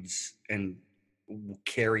 dudes and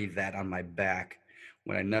carry that on my back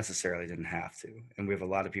when I necessarily didn't have to. And we have a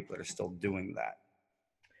lot of people that are still doing that.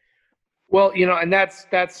 Well, and that's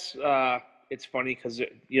it's funny because,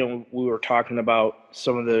 we were talking about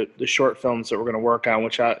some of the short films that we're going to work on,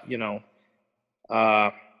 which I'm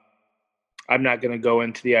not going to go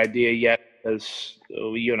into the idea yet, because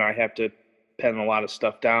you and I have to pen a lot of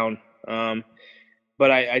stuff down.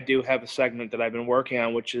 But I do have a segment that I've been working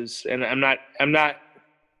on, which is, and I'm not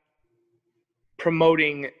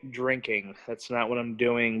promoting drinking. That's not what I'm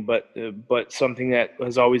doing. But something that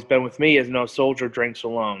has always been with me is no soldier drinks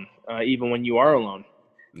alone, even when you are alone.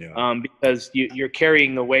 Yeah. Because you're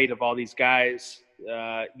carrying the weight of all these guys.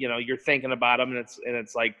 You're thinking about them, and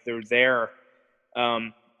it's like they're there.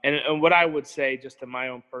 And what I would say, just in my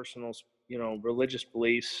own personal, religious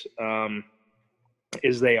beliefs,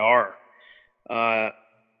 is they are.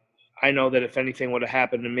 I know that if anything would have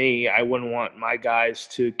happened to me, I wouldn't want my guys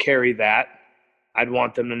to carry that. I'd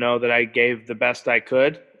want them to know that I gave the best I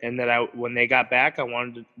could, and that when they got back, I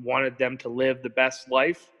wanted them to live the best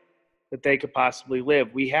life that they could possibly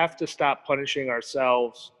live. We have to stop punishing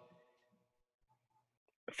ourselves.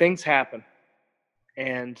 Things happen.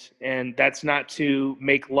 And that's not to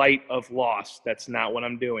make light of loss. That's not what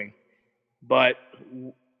I'm doing. But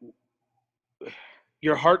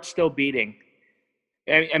your heart's still beating.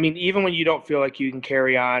 I mean, even when you don't feel like you can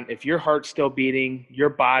carry on, if your heart's still beating, your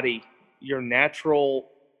body, your natural,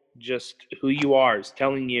 just who you are, is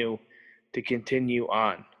telling you to continue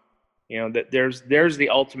on. That there's the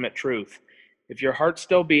ultimate truth. If your heart's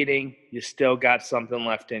still beating, you still got something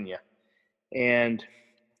left in you. And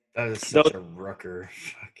that is such a Rooker.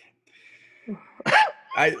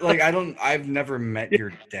 I've never met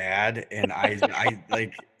your dad, and I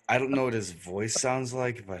don't know what his voice sounds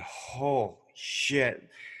like, but holy shit.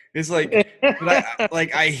 It's like, but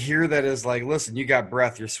I hear that as like, listen, you got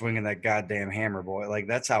breath, you're swinging that goddamn hammer, boy. Like,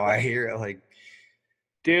 that's how I hear it. Like,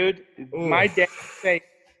 dude, my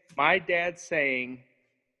dad's saying,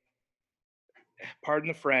 pardon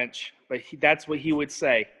the French, but that's what he would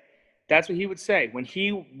say. That's what he would say when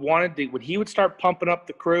he would start pumping up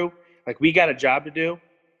the crew, like, we got a job to do.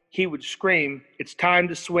 He would scream, "It's time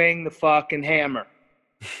to swing the fucking hammer.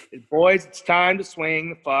 Boys, it's time to swing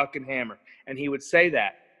the fucking hammer." And he would say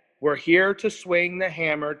that. We're here to swing the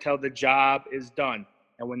hammer till the job is done.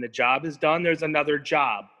 And when the job is done, there's another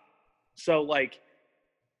job. So, like,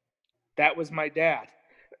 that was my dad.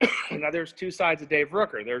 Now, there's two sides of Dave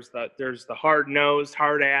Rooker. There's the hard-nosed,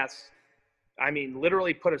 hard-ass. I mean,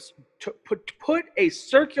 literally put a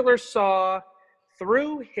circular saw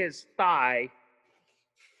through his thigh,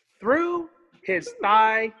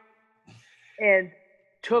 and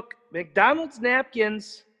took McDonald's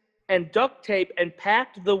napkins and duct tape and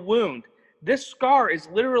packed the wound. This scar is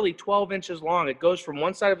literally 12 inches long. It goes from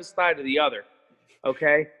one side of his thigh to the other.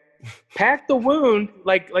 Okay? Packed the wound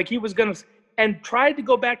like he was going to, and tried to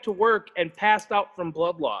go back to work and passed out from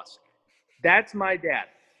blood loss. That's my dad.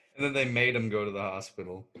 And then they made him go to the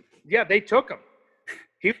hospital. Yeah, they took him.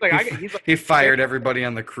 He's like, he's like, he fired everybody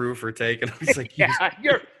on the crew for taking him. He's like, yeah,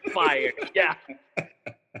 you're fired. Yeah,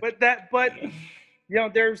 but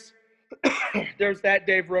there's there's that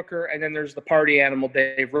Dave Rooker, and then there's the party animal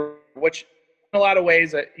Dave Rooker, which in a lot of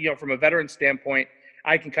ways, from a veteran standpoint,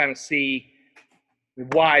 I can kind of see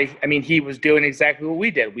why. I mean, he was doing exactly what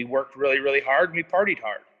we did. We worked really, really hard, and we partied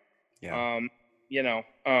hard. yeah. You know,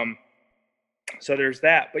 so there's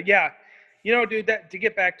that. But yeah, dude, that to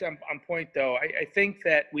get back to on point though, I think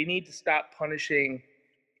that we need to stop punishing.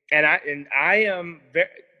 And I am very,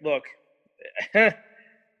 look,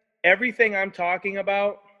 everything I'm talking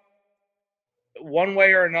about, one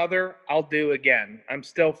way or another, I'll do again. I'm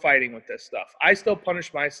still fighting with this stuff. I still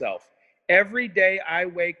punish myself. Every day I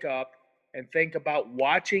wake up and think about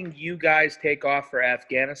watching you guys take off for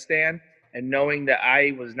Afghanistan and knowing that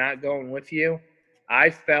I was not going with you, I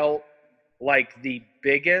felt like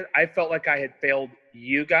I felt like I had failed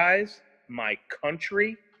you guys, my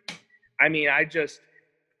country. I mean,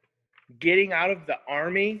 getting out of the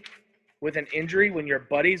Army with an injury when your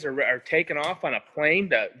buddies are taking off on a plane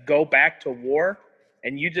to go back to war,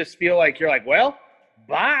 and you just feel like you're like, well,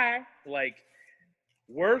 bye. Like,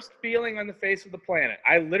 worst feeling on the face of the planet.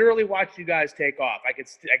 I literally watched you guys take off. I could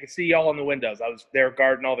see y'all in the windows. I was there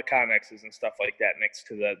guarding all the connexes and stuff like that next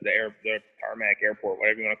to the tarmac airport,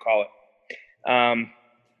 whatever you want to call it.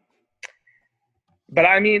 But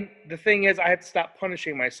I mean, the thing is, I had to stop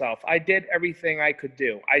punishing myself. I did everything I could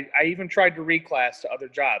do. I even tried to reclass to other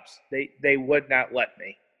jobs. They would not let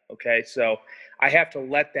me. Okay, so I have to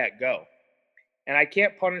let that go. And I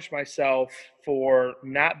can't punish myself for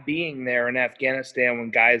not being there in Afghanistan when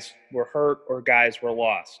guys were hurt or guys were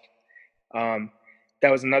lost. That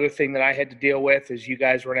was another thing that I had to deal with is you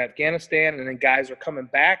guys were in Afghanistan and then guys are coming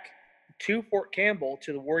back to Fort Campbell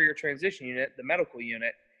to the Warrior Transition Unit, the medical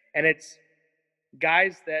unit, and it's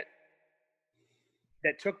guys that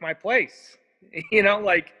took my place.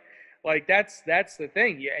 Like that's the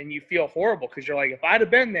thing. And you feel horrible because you're like, if I'd have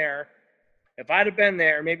been there,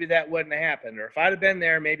 maybe that wouldn't have happened. Or if I'd have been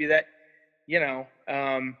there, maybe that,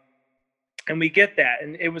 and we get that.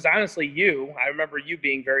 And it was honestly you. I remember you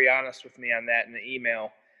being very honest with me on that in the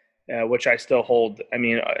email, which I still hold.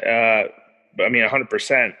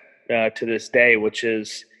 100% to this day, which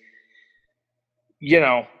is,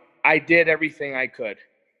 I did everything I could.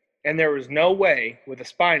 And there was no way with a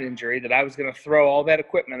spine injury that I was going to throw all that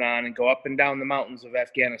equipment on and go up and down the mountains of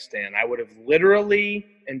Afghanistan. I would have literally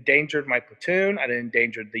endangered my platoon. I'd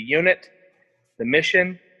endangered the unit, the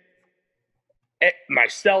mission,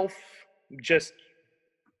 myself.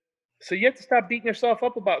 So you have to stop beating yourself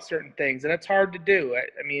up about certain things, and it's hard to do. I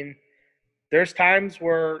mean, there's times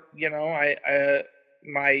where my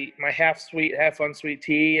half sweet, half unsweet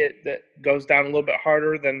tea that goes down a little bit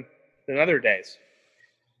harder than other days.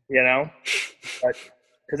 Because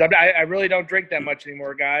I really don't drink that much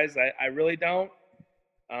anymore, guys. I really don't.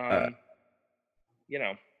 I'm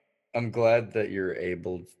glad that you're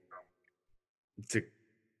able to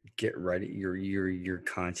get ready. You're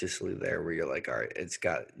consciously there where you're like, all right, you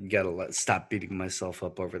gotta stop beating myself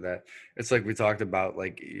up over that. It's like we talked about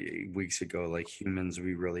like weeks ago, like humans,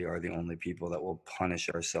 we really are the only people that will punish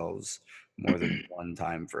ourselves more than one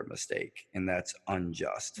time for a mistake, and that's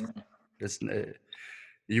unjust. It's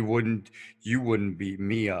you wouldn't beat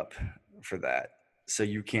me up for that, so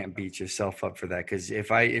you can't beat yourself up for that. Because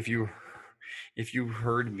if you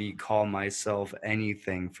heard me call myself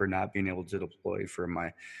anything for not being able to deploy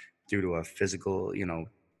due to a physical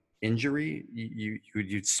injury,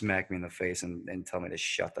 you'd smack me in the face and tell me to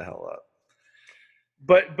shut the hell up.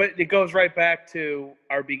 But it goes right back to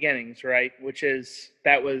our beginnings, right? Which is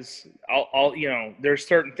that was all there's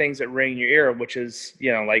certain things that ring in your ear, which is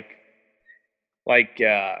when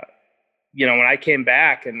I came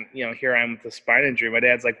back and here I am with the spine injury, my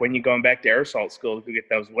dad's like, when you going back to air assault school to get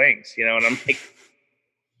those wings, and I'm like,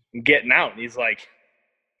 I'm getting out, and he's like,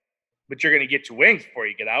 but you're gonna get your wings before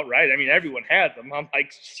you get out, right? I mean, everyone had them. I'm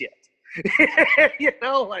like, shit. I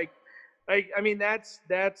mean, that's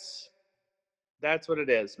what it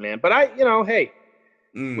is, man. But hey,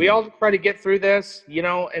 we all try to get through this,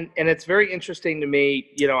 and it's very interesting to me.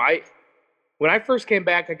 When I first came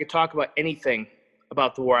back, I could talk about anything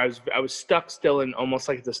about the war. I was stuck still in almost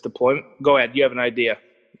like this deployment. Go ahead. You have an idea.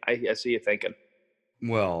 I see you thinking.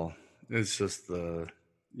 Well, it's just I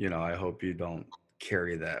hope you don't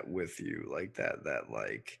carry that with you, like that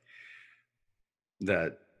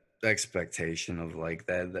expectation of like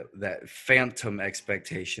that phantom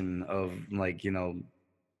expectation of like,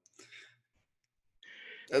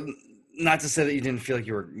 not to say that you didn't feel like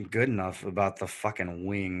you were good enough about the fucking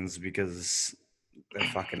wings, because they're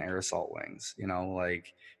fucking air assault wings,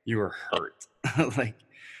 like you were hurt. Like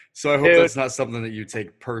So I hope Dude, that's not something that you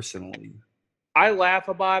take personally. I laugh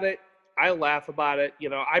about it. You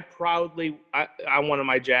know, I proudly, on one of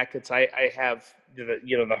my jackets, I have the,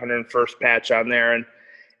 you know, the 101st patch on there,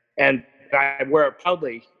 and I wear it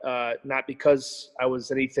proudly, not because I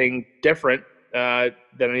was anything different than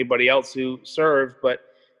anybody else who served, but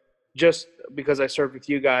just because I served with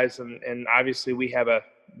you guys, and obviously we have a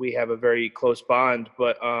very close bond.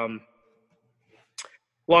 But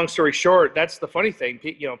long story short, that's the funny thing.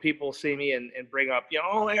 You know, people see me and bring up, you know,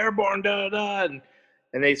 oh, airborne, da da,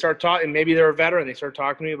 and they start talking. Maybe they're a veteran. They start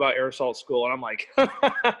talking to me about air assault school, and I'm like,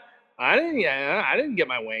 I didn't, yeah, I didn't get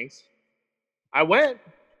my wings. I went,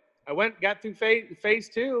 got through phase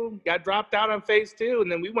two, got dropped out on phase two,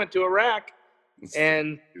 and then we went to Iraq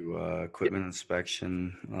and Do equipment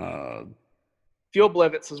inspection, fuel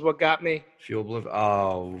blivets is what got me. fuel bliv.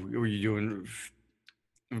 Oh, were you doing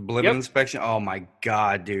blivet Yep, inspection? Oh my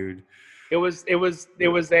god, dude! it was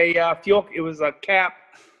a fuel. It was a cap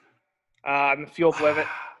on the fuel blivet.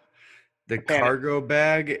 The I panicked. cargo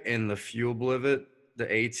bag and the fuel blivet, the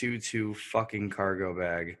A22 fucking cargo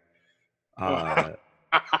bag. Oh,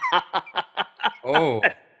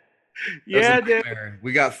 that's a Yeah, dude. nightmare.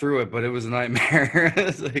 We got through it, but it was a nightmare.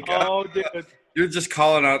 It's like, Oh, dude. you're just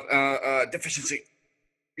calling out deficiency.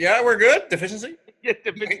 Yeah, we're good. Deficiency. Yeah,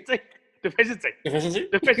 deficiency. Deficiency. Deficiency.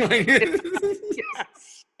 Deficiency.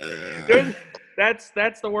 Yes. Dude,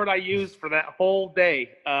 that's the word I used for that whole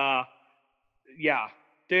day. Yeah,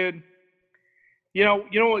 dude. You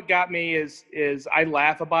know what got me is I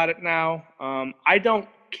laugh about it now. I don't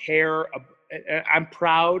care. I'm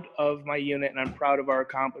proud of my unit and I'm proud of our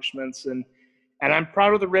accomplishments and I'm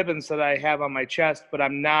proud of the ribbons that I have on my chest. But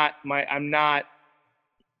I'm not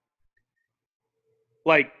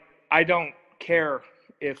like, I don't care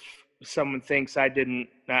if someone thinks I'm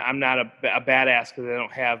not a badass because I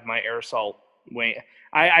don't have my air assault wing.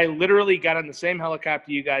 I literally got on the same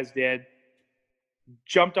helicopter you guys did,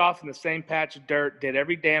 jumped off in the same patch of dirt, did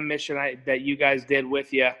every damn mission that you guys did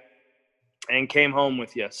with you, and came home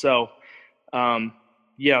with you. So,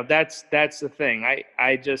 you know, that's the thing. I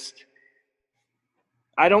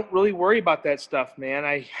don't really worry about that stuff,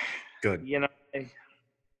 man. Good. You know,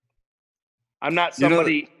 I'm not You know,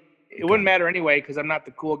 somebody. It wouldn't matter anyway because I'm not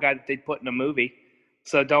the cool guy that they'd put in a movie.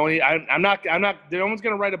 So I'm not. No one's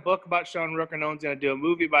gonna write a book about Sean Rooker. No one's gonna do a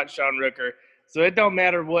movie about Sean Rooker. So it don't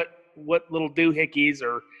matter what little doohickeys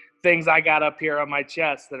or things I got up here on my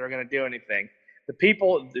chest that are gonna do anything.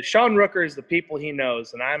 The Sean Rooker is the people he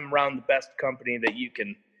knows, and I'm around the best company that you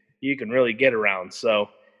can really get around. So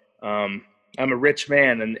I'm a rich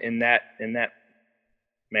man in that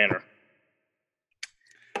manner.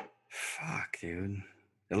 fuck, dude.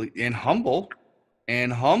 And humble. You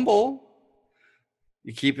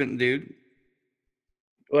keep it, dude.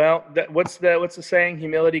 Well, what's the saying?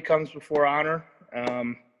 Humility comes before honor.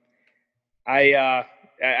 I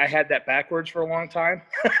had that backwards for a long time,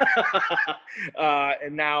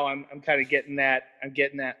 and now I'm kind of getting that. I'm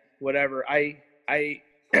getting that. Whatever.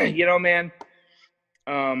 You know, man.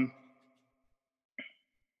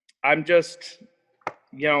 I'm just,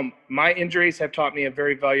 you know, my injuries have taught me a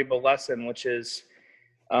very valuable lesson, which is,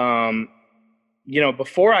 you know,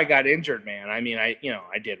 before I got injured, man. I mean, I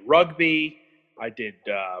did rugby, I did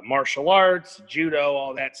martial arts, judo,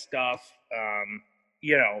 all that stuff.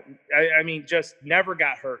 You know, I mean, just never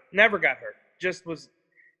got hurt. Just was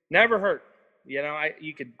never hurt. You know,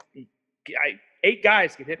 8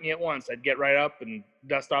 guys could hit me at once. I'd get right up and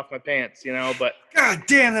dust off my pants, you know, but God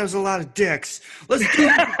damn, that was a lot of dicks. Let's do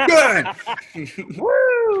it good.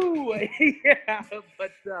 Woo! Yeah, but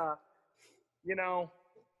you know,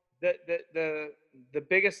 the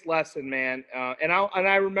biggest lesson, man, and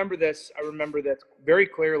I remember this. I remember this very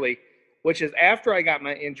clearly, which is after I got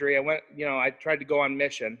my injury, I went. You know, I tried to go on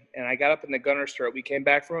mission, and I got up in the gunner's turret. We came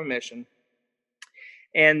back from a mission,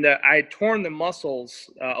 and I had torn the muscles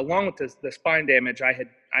along with the spine damage. I had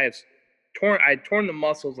torn the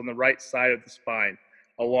muscles on the right side of the spine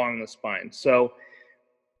along the spine. So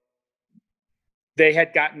they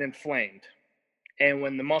had gotten inflamed. And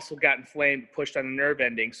when the muscle got inflamed, it pushed on a nerve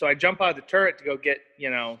ending. So I jump out of the turret to go get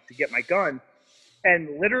my gun.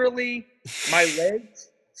 And literally my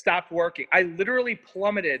legs stopped working. I literally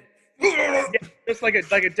plummeted just like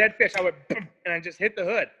a dead fish. I went, and I just hit the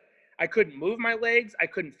hood. I couldn't move my legs. I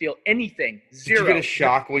couldn't feel anything. Zero. Did you get a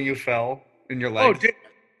shock when you fell in your legs? Oh, dude.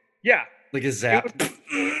 Yeah. Like a zap?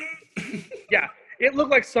 Yeah. It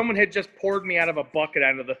looked like someone had just poured me out of a bucket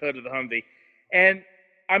onto the hood of the Humvee. And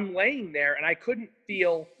I'm laying there and I couldn't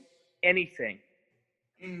feel anything.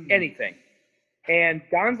 Anything. And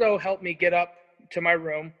Gonzo helped me get up to my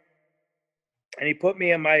room and he put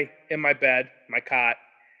me in my bed, my cot.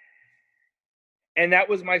 And that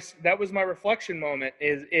was my reflection moment.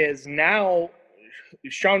 Is now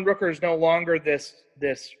Sean Rooker is no longer this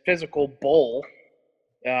physical bull.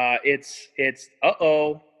 It's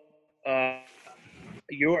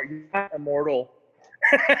you're not immortal.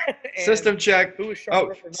 And System check. who is Sean Oh,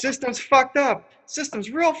 Rooker now? system's fucked up. System's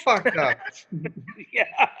real fucked up.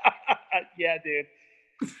 Yeah, yeah, dude.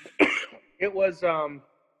 It was That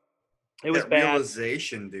bad.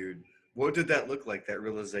 realization, dude. What did that look like? That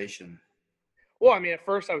realization. Well, I mean, at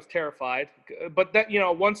first I was terrified, but that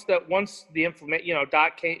once the inflammation,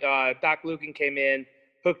 Doc Lucan came in,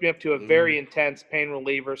 hooked me up to a very intense pain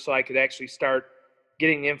reliever, so I could actually start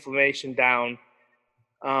getting the inflammation down.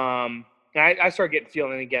 I started getting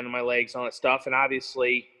feeling again in my legs and all that stuff, and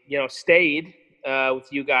obviously, stayed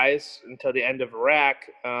with you guys until the end of Iraq.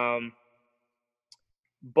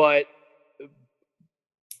 But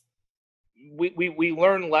we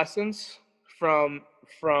learn lessons from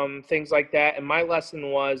things like that, and my lesson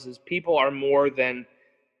is people are more than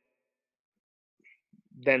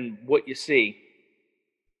what you see.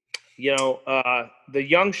 The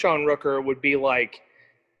young Sean Rooker would be like,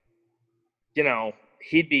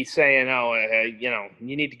 he'd be saying, "Oh,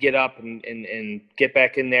 you need to get up and get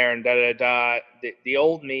back in there," and da da da. The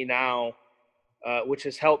old me now, which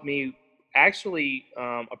has helped me actually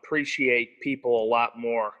appreciate people a lot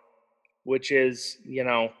more, which is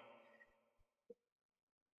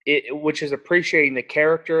which is appreciating the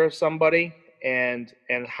character of somebody and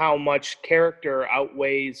how much character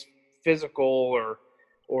outweighs physical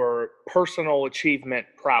or personal achievement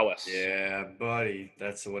prowess. Yeah, buddy.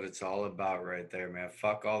 That's what it's all about right there, man.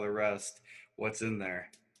 Fuck all the rest. What's in there?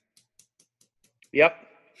 Yep.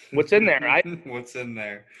 What's in there? What's in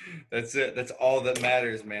there? That's it. That's all that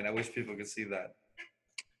matters, man. I wish people could see that.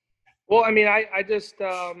 Well, I mean, I just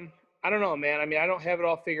I don't know, man. I mean, I don't have it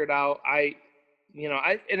all figured out. And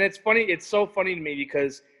it's funny. It's so funny to me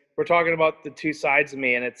because we're talking about the two sides of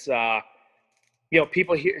me, and it's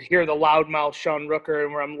people hear the loudmouth Sean Rooker,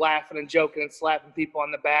 and where I'm laughing and joking and slapping people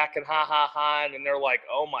on the back and ha ha ha, and they're like,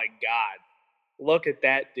 "Oh my god, look at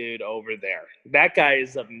that dude over there. That guy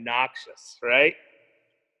is obnoxious, right?"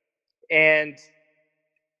 And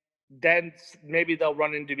then maybe they'll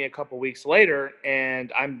run into me a couple weeks later,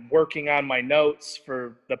 and I'm working on my notes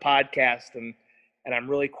for the podcast, and I'm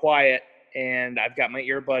really quiet, and I've got my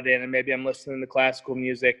earbud in, and maybe I'm listening to classical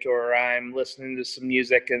music, or I'm listening to some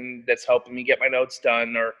music and that's helping me get my notes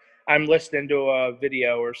done, or I'm listening to a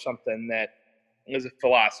video or something that is a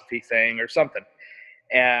philosophy thing or something,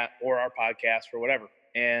 or our podcast or whatever.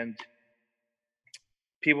 And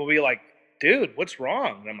people will be like, "Dude, what's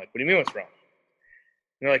wrong?" And I'm like, "What do you mean what's wrong?"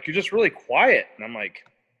 And they're like, "You're just really quiet." And I'm like,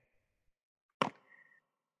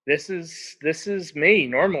 this is me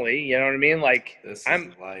normally, you know what I mean? Like, this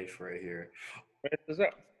is life right here. This is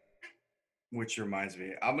it. Which reminds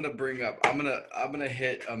me, I'm gonna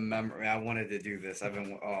hit a memory. I wanted to do this. I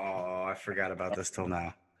forgot about this till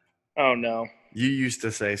now. Oh no. You used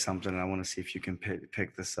to say something, and I want to see if you can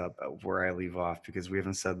pick this up where I leave off, because we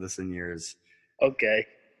haven't said this in years. Okay.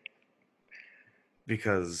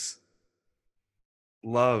 Because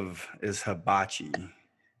love is hibachi.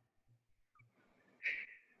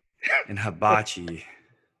 And hibachi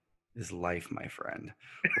is life, my friend.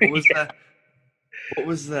 What was that? What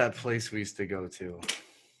was that place we used to go to?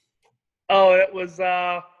 Oh, it was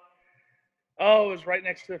it was right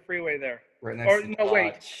next to the freeway there. Right next to the lodge.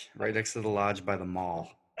 Wait. Right next to the lodge by the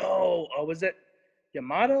mall. Oh, was it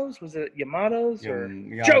Yamato's? Was it Yamato's or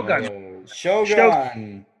Shogun?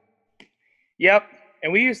 Shogun. Yep.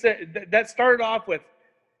 And we used to that started off with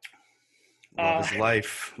love is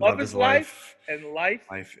life. Love is life. And life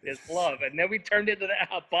is love. And then we turned into the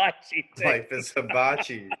hibachi thing. Life is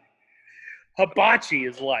hibachi. Hibachi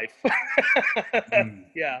is life.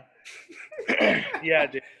 Yeah. Yeah,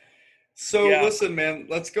 dude. So listen, man,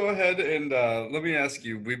 let's go ahead and let me ask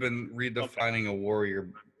you. We've been redefining a warrior.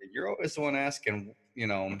 You're always the one asking,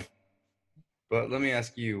 but let me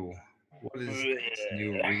ask you, what is this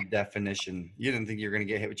new redefinition? You didn't think you were going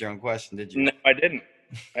to get hit with your own question, did you? No, I didn't.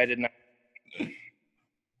 I did not.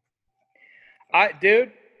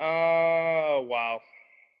 Wow.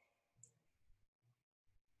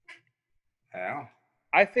 Yeah.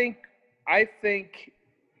 I think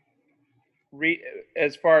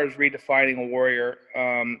as far as redefining a warrior,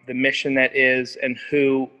 the mission that is and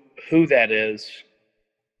who that is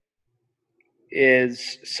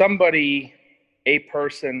somebody, a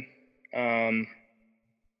person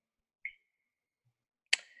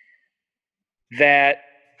that.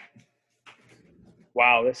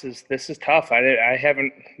 Wow, this is tough. I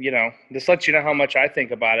haven't, this lets you know how much I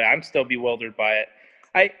think about it. I'm still bewildered by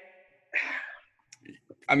it.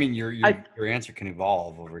 I mean, your answer can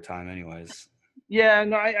evolve over time, anyways. Yeah,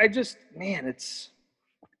 no, I just, man, it's.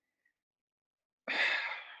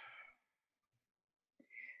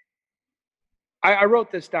 I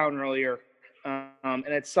wrote this down earlier, and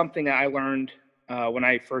it's something that I learned when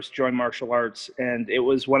I first joined martial arts, and it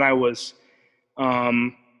was when I was,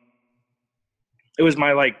 it was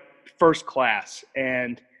my like first class,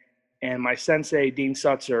 and my sensei Dean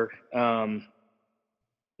Sutzer,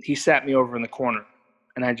 he sat me over in the corner,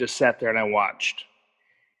 and I just sat there and I watched,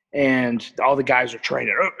 and all the guys are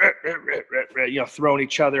training, throwing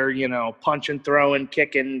each other, punching, throwing,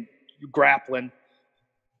 kicking, grappling,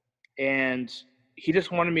 and he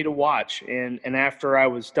just wanted me to watch. And after I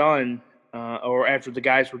was done, or after the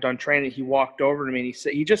guys were done training, he walked over to me and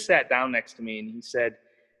he just sat down next to me and he said,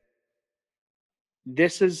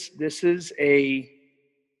 "This is a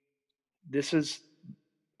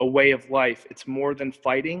way of life. It's more than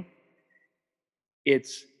fighting.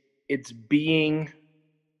 It's being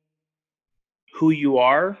who you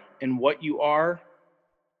are and what you are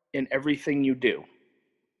in everything you do.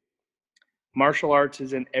 Martial arts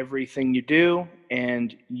is in everything you do,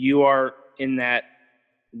 and you are in that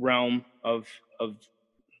realm of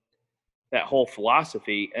that whole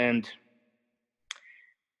philosophy, and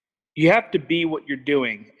you have to be what you're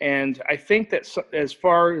doing." And I think that as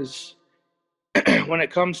far as when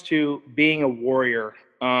it comes to being a warrior,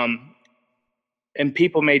 and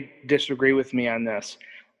people may disagree with me on this,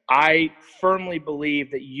 I firmly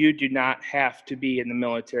believe that you do not have to be in the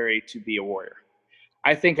military to be a warrior.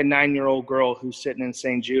 I think a 9-year-old girl who's sitting in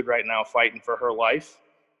St. Jude right now fighting for her life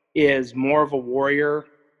is more of a warrior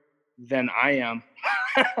than I am.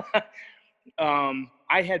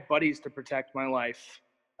 I had buddies to protect my life.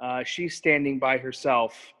 She's standing by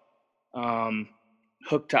herself,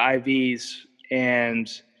 hooked to IVs,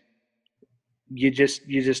 and you just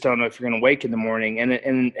don't know if you're going to wake in the morning.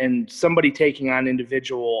 And somebody taking on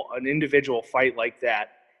an individual fight like that,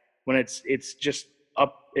 when it's just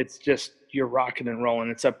you're rocking and rolling.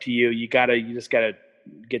 It's up to you. You just gotta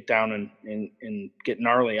get down and get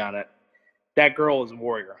gnarly on it. That girl is a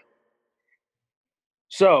warrior.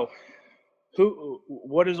 So,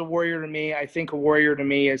 what is a warrior to me? I think a warrior to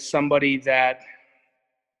me is somebody that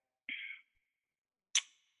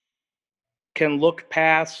can look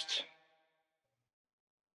past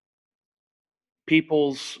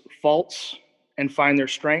people's faults and find their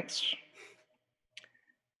strengths.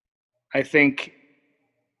 I think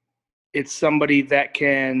it's somebody that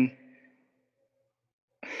can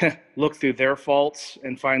look through their faults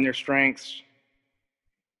and find their strengths.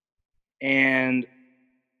 And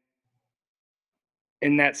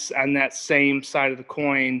on that same side of the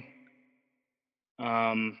coin,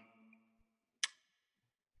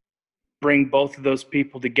 bring both of those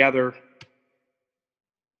people together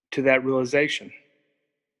to that realization.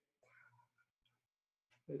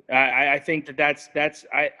 I think that's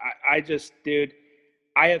dude,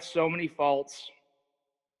 I have so many faults.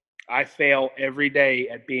 I fail every day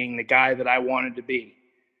at being the guy that I wanted to be.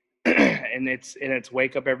 and it's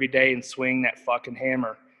wake up every day and swing that fucking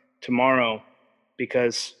hammer tomorrow,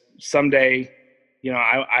 because someday,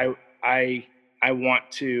 I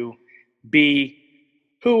want to be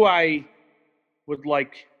who I would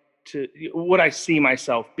like to, what I see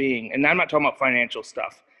myself being. And I'm not talking about financial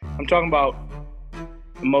stuff. I'm talking about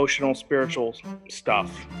emotional, spiritual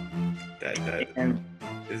stuff. That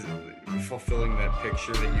is fulfilling that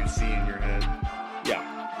picture that you see in your head.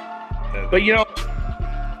 Yeah. But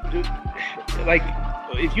dude, like,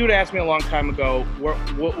 if you would ask me a long time ago,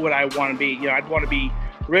 what would I want to be? I'd want to be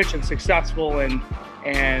rich and successful, and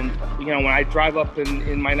when I drive up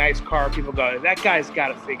in my nice car, people go, "That guy's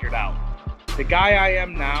got it figured out." The guy I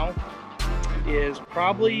am now is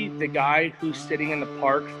probably the guy who's sitting in the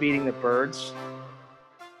park feeding the birds,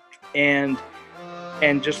 and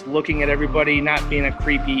just looking at everybody, not being a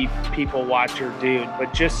creepy people watcher dude,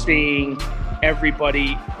 but just seeing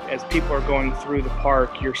everybody as people are going through the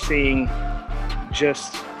park. You're seeing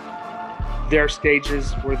just their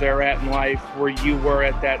stages, where they're at in life, where you were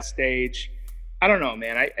at that stage. I don't know,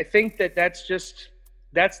 man. I think that's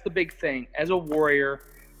the big thing. As a warrior,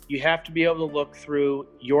 you have to be able to look through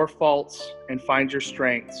your faults and find your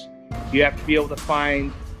strengths. You have to be able to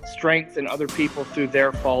find strength in other people through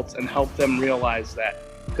their faults and help them realize that,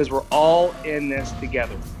 because we're all in this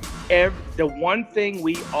together. The one thing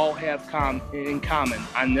we all have in common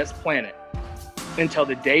on this planet until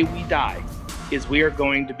the day we die is we are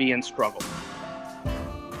going to be in struggle.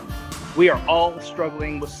 We are all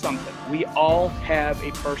struggling with something. We all have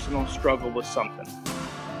a personal struggle with something.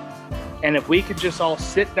 And if we could just all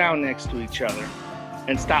sit down next to each other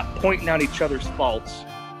and stop pointing out each other's faults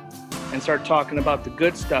and start talking about the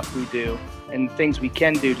good stuff we do and things we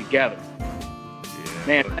can do together. Yeah,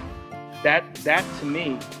 Man, that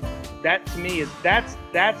to me is that's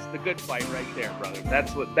the good fight right there, brother.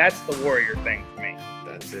 That's the warrior thing for me.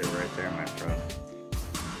 that's it right there, my friend.